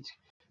a great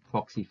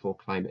proxy for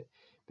climate,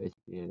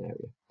 basically, in an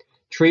area.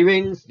 Tree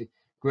rings,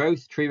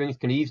 gross tree rings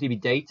can easily be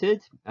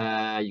dated.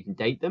 You can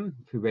date them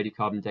through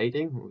radiocarbon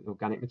dating,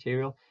 organic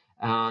material,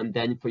 and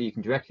then you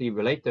can directly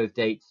relate those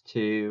dates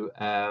to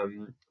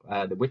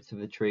the widths of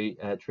the tree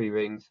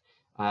rings,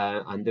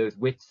 and those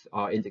widths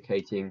are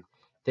indicating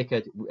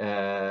thicker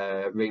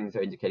rings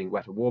are indicating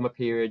wetter, warmer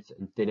periods,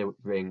 and thinner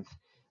rings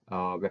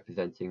are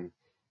representing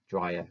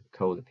drier,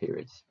 colder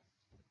periods.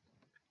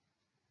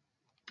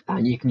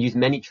 And you can use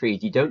many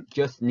trees. You don't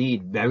just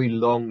need very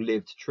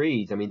long-lived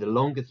trees. I mean, the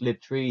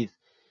longest-lived trees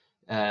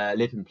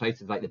live in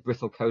places like the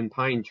bristlecone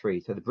pine tree.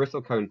 So the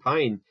bristlecone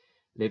pine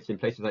lives in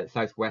places like the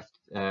southwest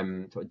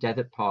sort of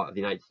desert part of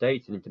the United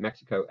States and into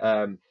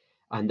Mexico.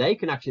 And they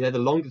can actually, they're the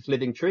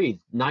longest-living trees,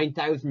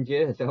 9,000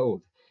 years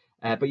old.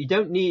 But you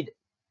don't need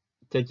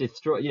to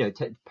destroy,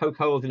 to poke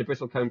holes in a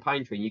bristlecone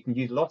pine tree. You can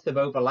use lots of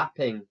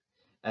overlapping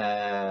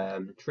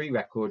tree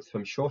records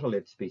from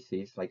shorter-lived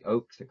species like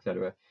oaks,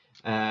 etc.,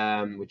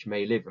 which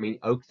may live. I mean,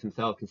 oaks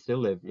themselves can still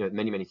live,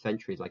 many, many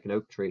centuries, like an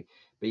oak tree.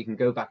 But you can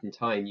go back in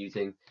time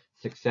using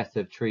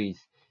successive trees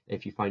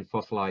if you find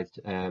fossilized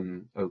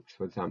oaks,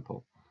 for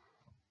example.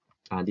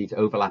 And these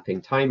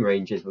overlapping time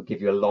ranges will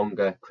give you a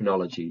longer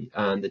chronology.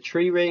 And the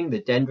tree ring,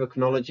 the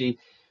dendrochronology,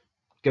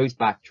 goes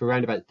back to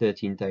around about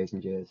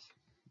 13,000 years.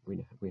 We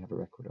have a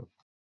record of.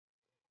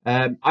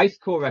 Ice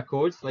core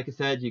records, like I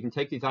said, you can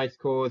take these ice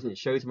cores, and it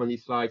shows them on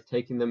these slides,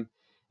 taking them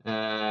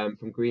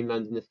from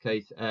Greenland in this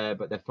case,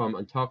 but they're from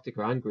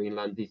Antarctica and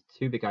Greenland, these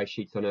two big ice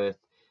sheets on Earth.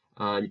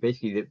 And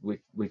basically,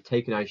 we've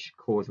taken ice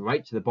cores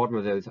right to the bottom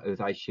of those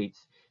ice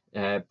sheets,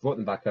 brought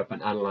them back up,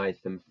 and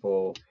analysed them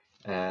for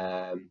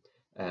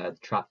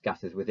trapped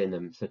gases within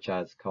them, such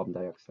as carbon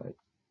dioxide.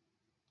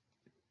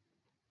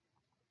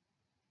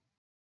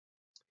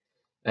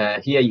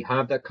 Here you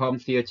have that carbon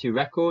CO2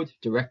 record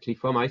directly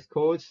from ice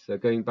cores. So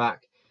going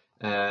back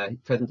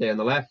present day on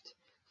the left,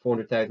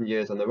 400,000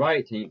 years on the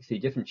right, and you can see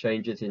different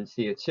changes in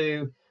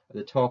CO2 at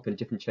the top and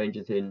different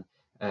changes in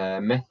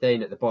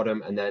methane at the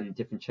bottom, and then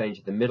different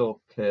changes in the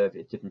middle curve,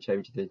 different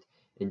changes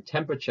in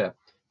temperature.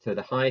 So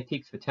the higher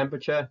peaks for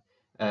temperature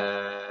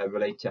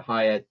relate to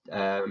higher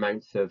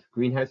amounts of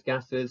greenhouse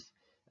gases,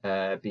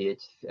 be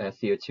it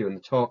CO2 on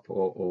the top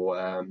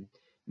or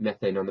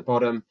methane on the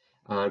bottom.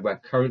 And we're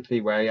currently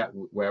where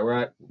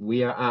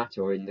we are at,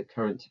 or in the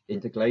current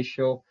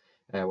interglacial,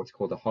 what's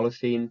called the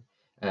Holocene.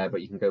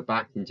 But you can go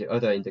back into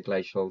other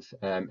interglacials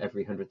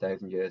every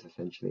 100,000 years,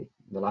 essentially.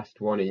 The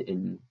last one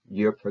in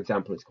Europe, for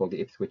example, it's called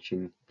the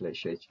Ipswichian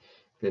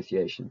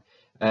glaciation.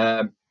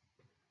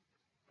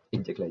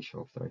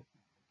 Interglacial, sorry.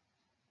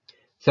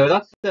 So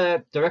that's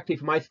directly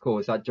from ice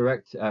cores, that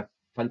direct,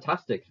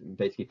 fantastic,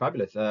 basically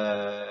fabulous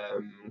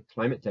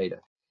climate data.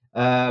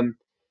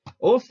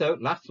 Also,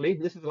 lastly,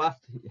 this is the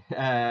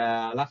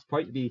last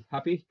point to be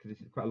happy, because this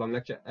is quite a long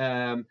lecture,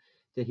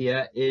 to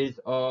hear, is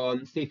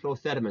on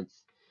seafloor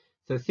sediments.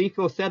 So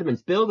seafloor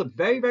sediments build up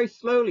very, very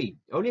slowly,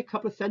 only a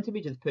couple of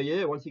centimeters per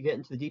year once you get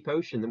into the deep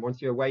ocean and once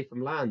you're away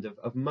from land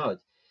of mud.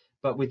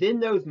 But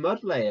within those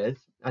mud layers,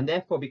 and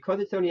therefore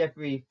because it's only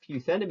every few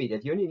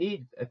centimeters, you only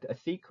need a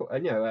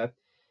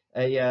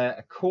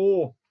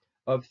core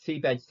of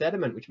seabed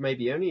sediment, which may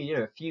be only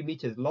a few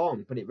meters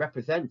long, but it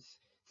represents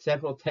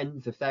several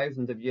tens of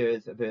thousands of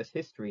years of Earth's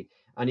history.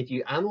 And if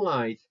you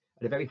analyze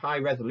at a very high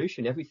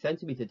resolution every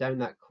centimeter down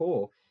that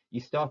core,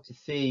 you start to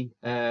see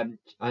and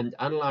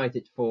analyze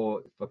it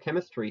for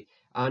chemistry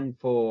and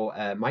for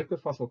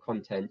microfossil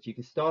content. You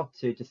can start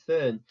to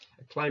discern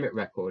a climate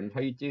record. And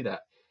how you do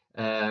that,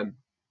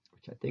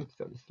 which I think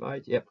is on the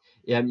slide. Yep.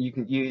 You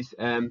can use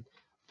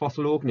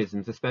fossil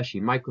organisms,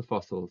 especially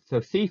microfossils. So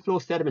seafloor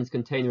sediments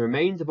contain the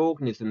remains of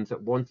organisms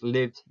that once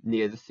lived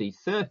near the sea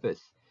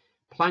surface.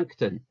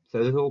 Plankton,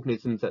 so those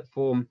organisms that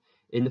form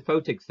in the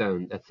photic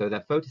zone. So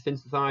they're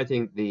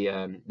photosynthesizing the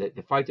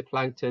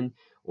phytoplankton,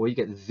 or you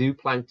get the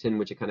zooplankton,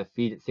 which are kind of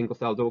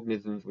single-celled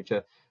organisms which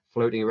are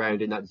floating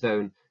around in that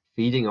zone,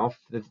 feeding off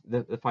the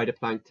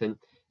phytoplankton.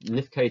 In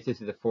this case, this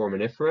is a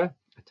foraminifera,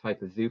 a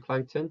type of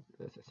zooplankton.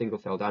 It's a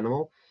single-celled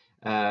animal,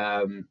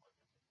 a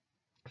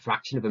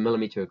fraction of a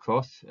millimeter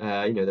across.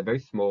 They're very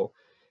small.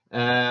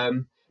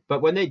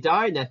 But when they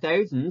die in their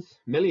thousands,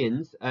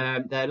 millions,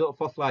 their little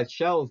fossilized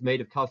shells made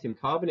of calcium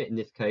carbonate, in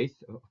this case,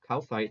 or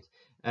calcite,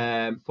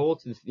 fall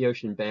to the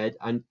ocean bed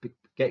and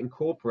get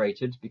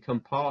incorporated, become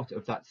part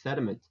of that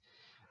sediment.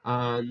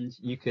 And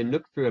you can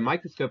look through a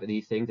microscope at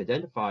these things,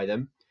 identify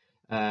them,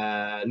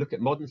 look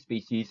at modern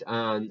species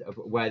and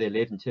where they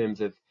live in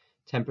terms of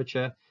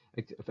temperature,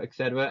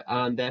 etc.,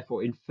 and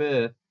therefore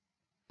infer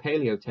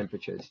paleo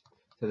temperatures.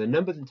 So the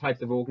numbers and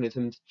types of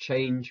organisms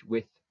change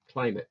with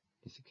climate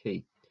is the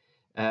key.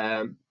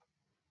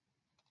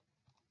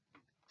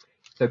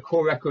 So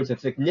core records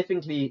have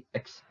significantly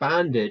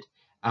expanded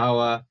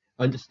our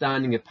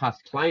understanding of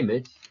past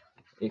climates,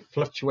 a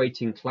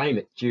fluctuating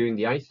climate during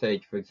the Ice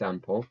Age, for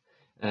example,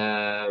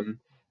 and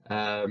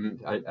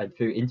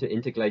through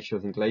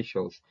interglacials and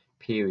glacials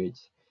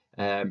periods.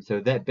 So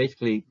that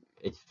basically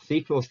it's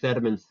seafloor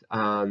sediments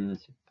and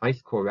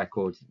ice core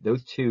records.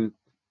 Those two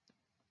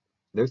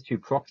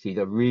proxies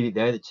are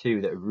they're the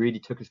two that really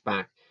took us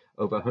back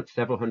over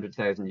several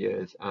 100,000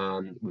 years,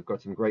 and we've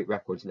got some great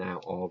records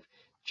now of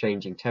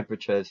changing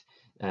temperatures,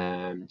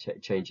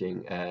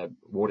 changing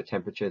water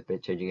temperatures,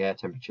 but changing air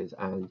temperatures,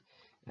 and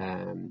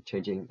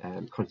changing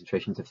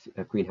concentrations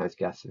of greenhouse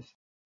gases.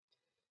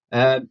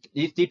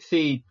 These deep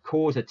sea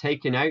cores are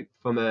taken out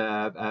from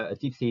a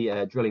deep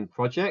sea drilling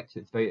project.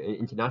 It's a very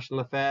international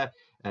affair.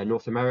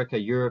 North America,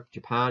 Europe,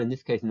 Japan. In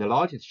this case, in the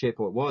largest ship,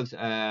 or it was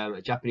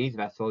a Japanese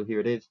vessel. Here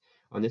it is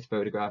on this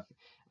photograph.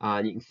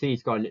 And you can see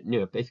it's got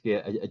basically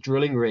a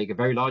drilling rig, a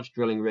very large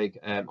drilling rig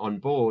on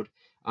board,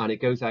 and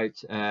it goes out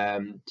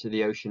to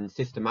the ocean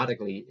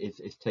systematically.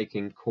 Is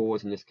taking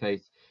cores in this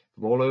case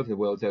from all over the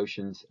world's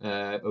ocean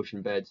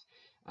beds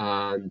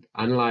and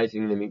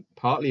analysing them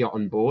partly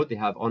on board. They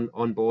have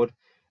on board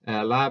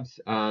labs,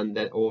 and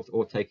then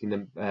or taking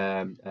them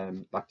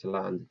back to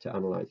land to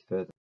analyse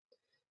further.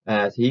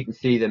 So you can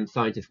see them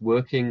scientists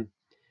working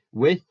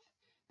with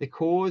the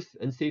cores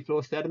and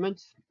seafloor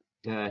sediments.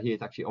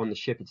 Here's actually on the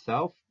ship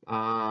itself,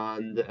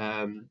 and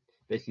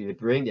basically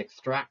they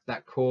extract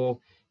that core,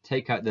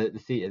 take out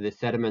the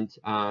sediment,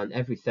 and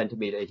every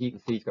centimeter, you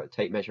can see he's got a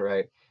tape measure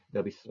out.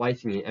 They'll be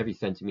slicing it every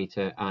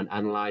centimeter and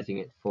analyzing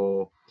it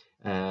for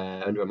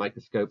under a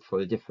microscope for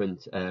the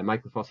different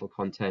microfossil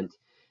content,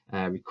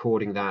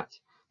 recording that.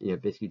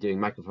 Basically doing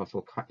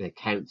microfossil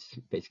counts.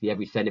 Basically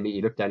every centimeter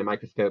you look down a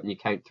microscope and you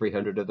count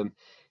 300 of them.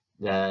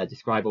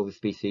 Describe all the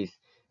species,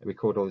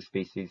 record all the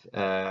species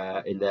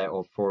in there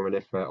of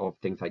foraminifera, of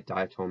things like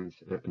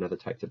diatoms and other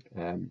types of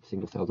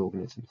single-celled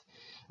organisms.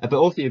 But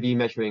also you'll be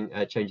measuring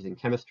changes in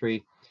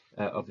chemistry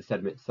of the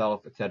sediment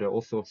itself, etc.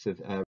 All sorts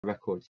of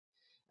records.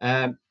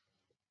 And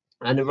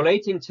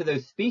relating to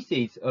those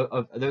species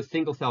of those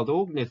single-celled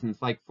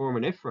organisms like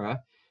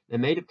foraminifera, they're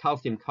made of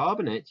calcium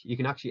carbonate. You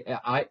can actually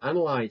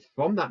analyze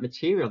from that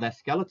material, their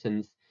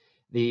skeletons,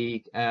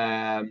 the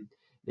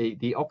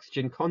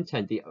oxygen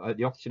content, the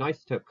oxygen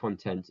isotope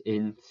content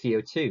in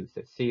CO2.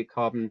 So CO,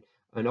 carbon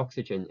and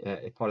oxygen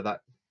is part of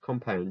that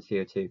compound,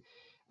 CO2.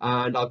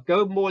 And I'll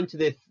go more into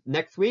this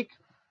next week.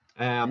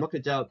 I'm not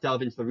going to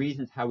delve into the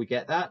reasons how we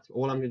get that.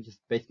 All I'm going to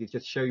basically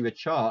show you a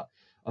chart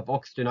of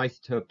oxygen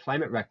isotope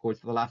climate records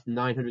for the last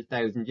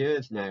 900,000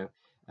 years now.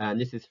 And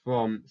this is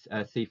from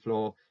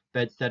seafloor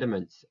bed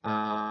sediments.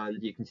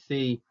 And you can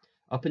see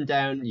up and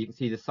down, you can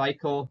see the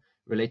cycle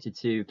related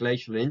to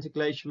glacial and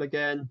interglacial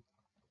again.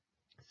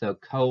 So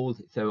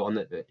cold, so on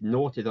the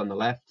north is on the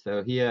left.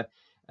 So here,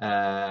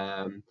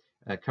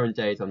 current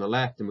day is on the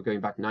left, and we're going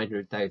back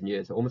 900,000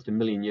 years, so almost a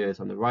million years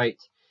on the right.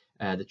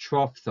 The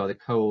troughs are the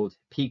cold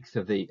peaks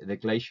of the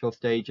glacial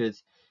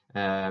stages.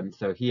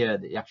 So here,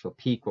 the actual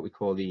peak, what we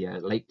call the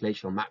late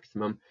glacial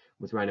maximum,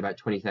 was around about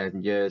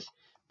 20,000 years.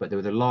 But there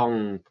was a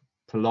long,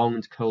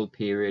 prolonged cold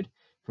period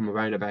from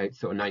around about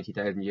sort of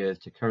 90,000 years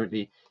to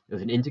currently. There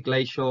was an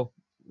interglacial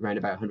around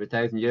about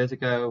 100,000 years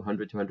ago,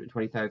 100 to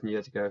 120,000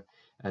 years ago.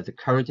 The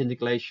current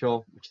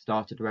interglacial, which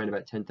started around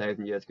about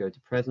 10,000 years ago to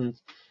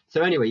present.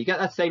 So anyway, you get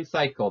that same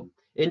cycle.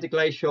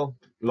 Interglacial,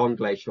 long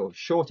glacial,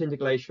 short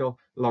interglacial,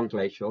 long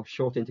glacial,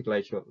 short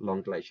interglacial,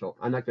 long glacial.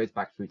 And that goes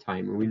back through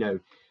time. And we know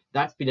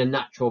that's been a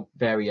natural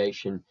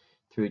variation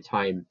through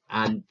time.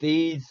 And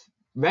these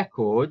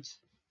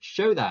records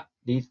show that.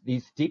 These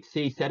deep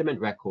sea sediment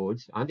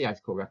records and the ice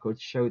core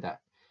records show that.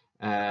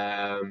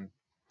 And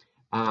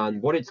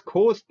what it's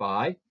caused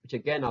by, which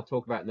again I'll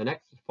talk about in the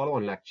next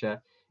follow-on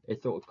lecture,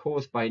 is sort of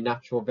caused by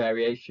natural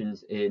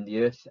variations in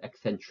the Earth's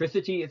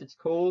eccentricity, as it's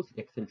called,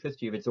 the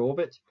eccentricity of its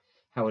orbit,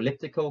 how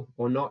elliptical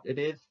or not it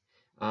is.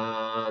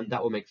 And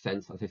that will make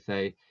sense, as I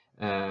say,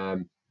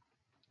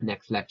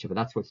 next lecture.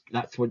 But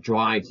that's what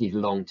drives these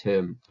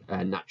long-term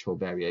natural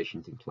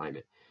variations in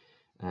climate,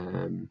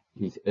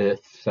 these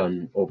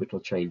Earth-Sun orbital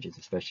changes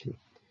especially.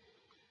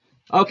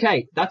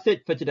 Okay, that's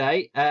it for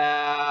today.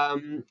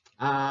 And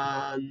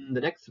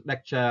the next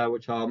lecture,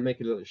 which I'll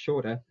make it a little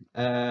shorter,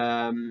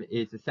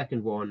 is the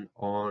second one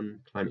on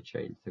climate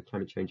change. So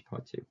climate change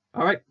part 2.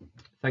 All right,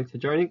 thanks for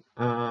joining,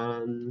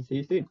 and see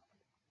you soon.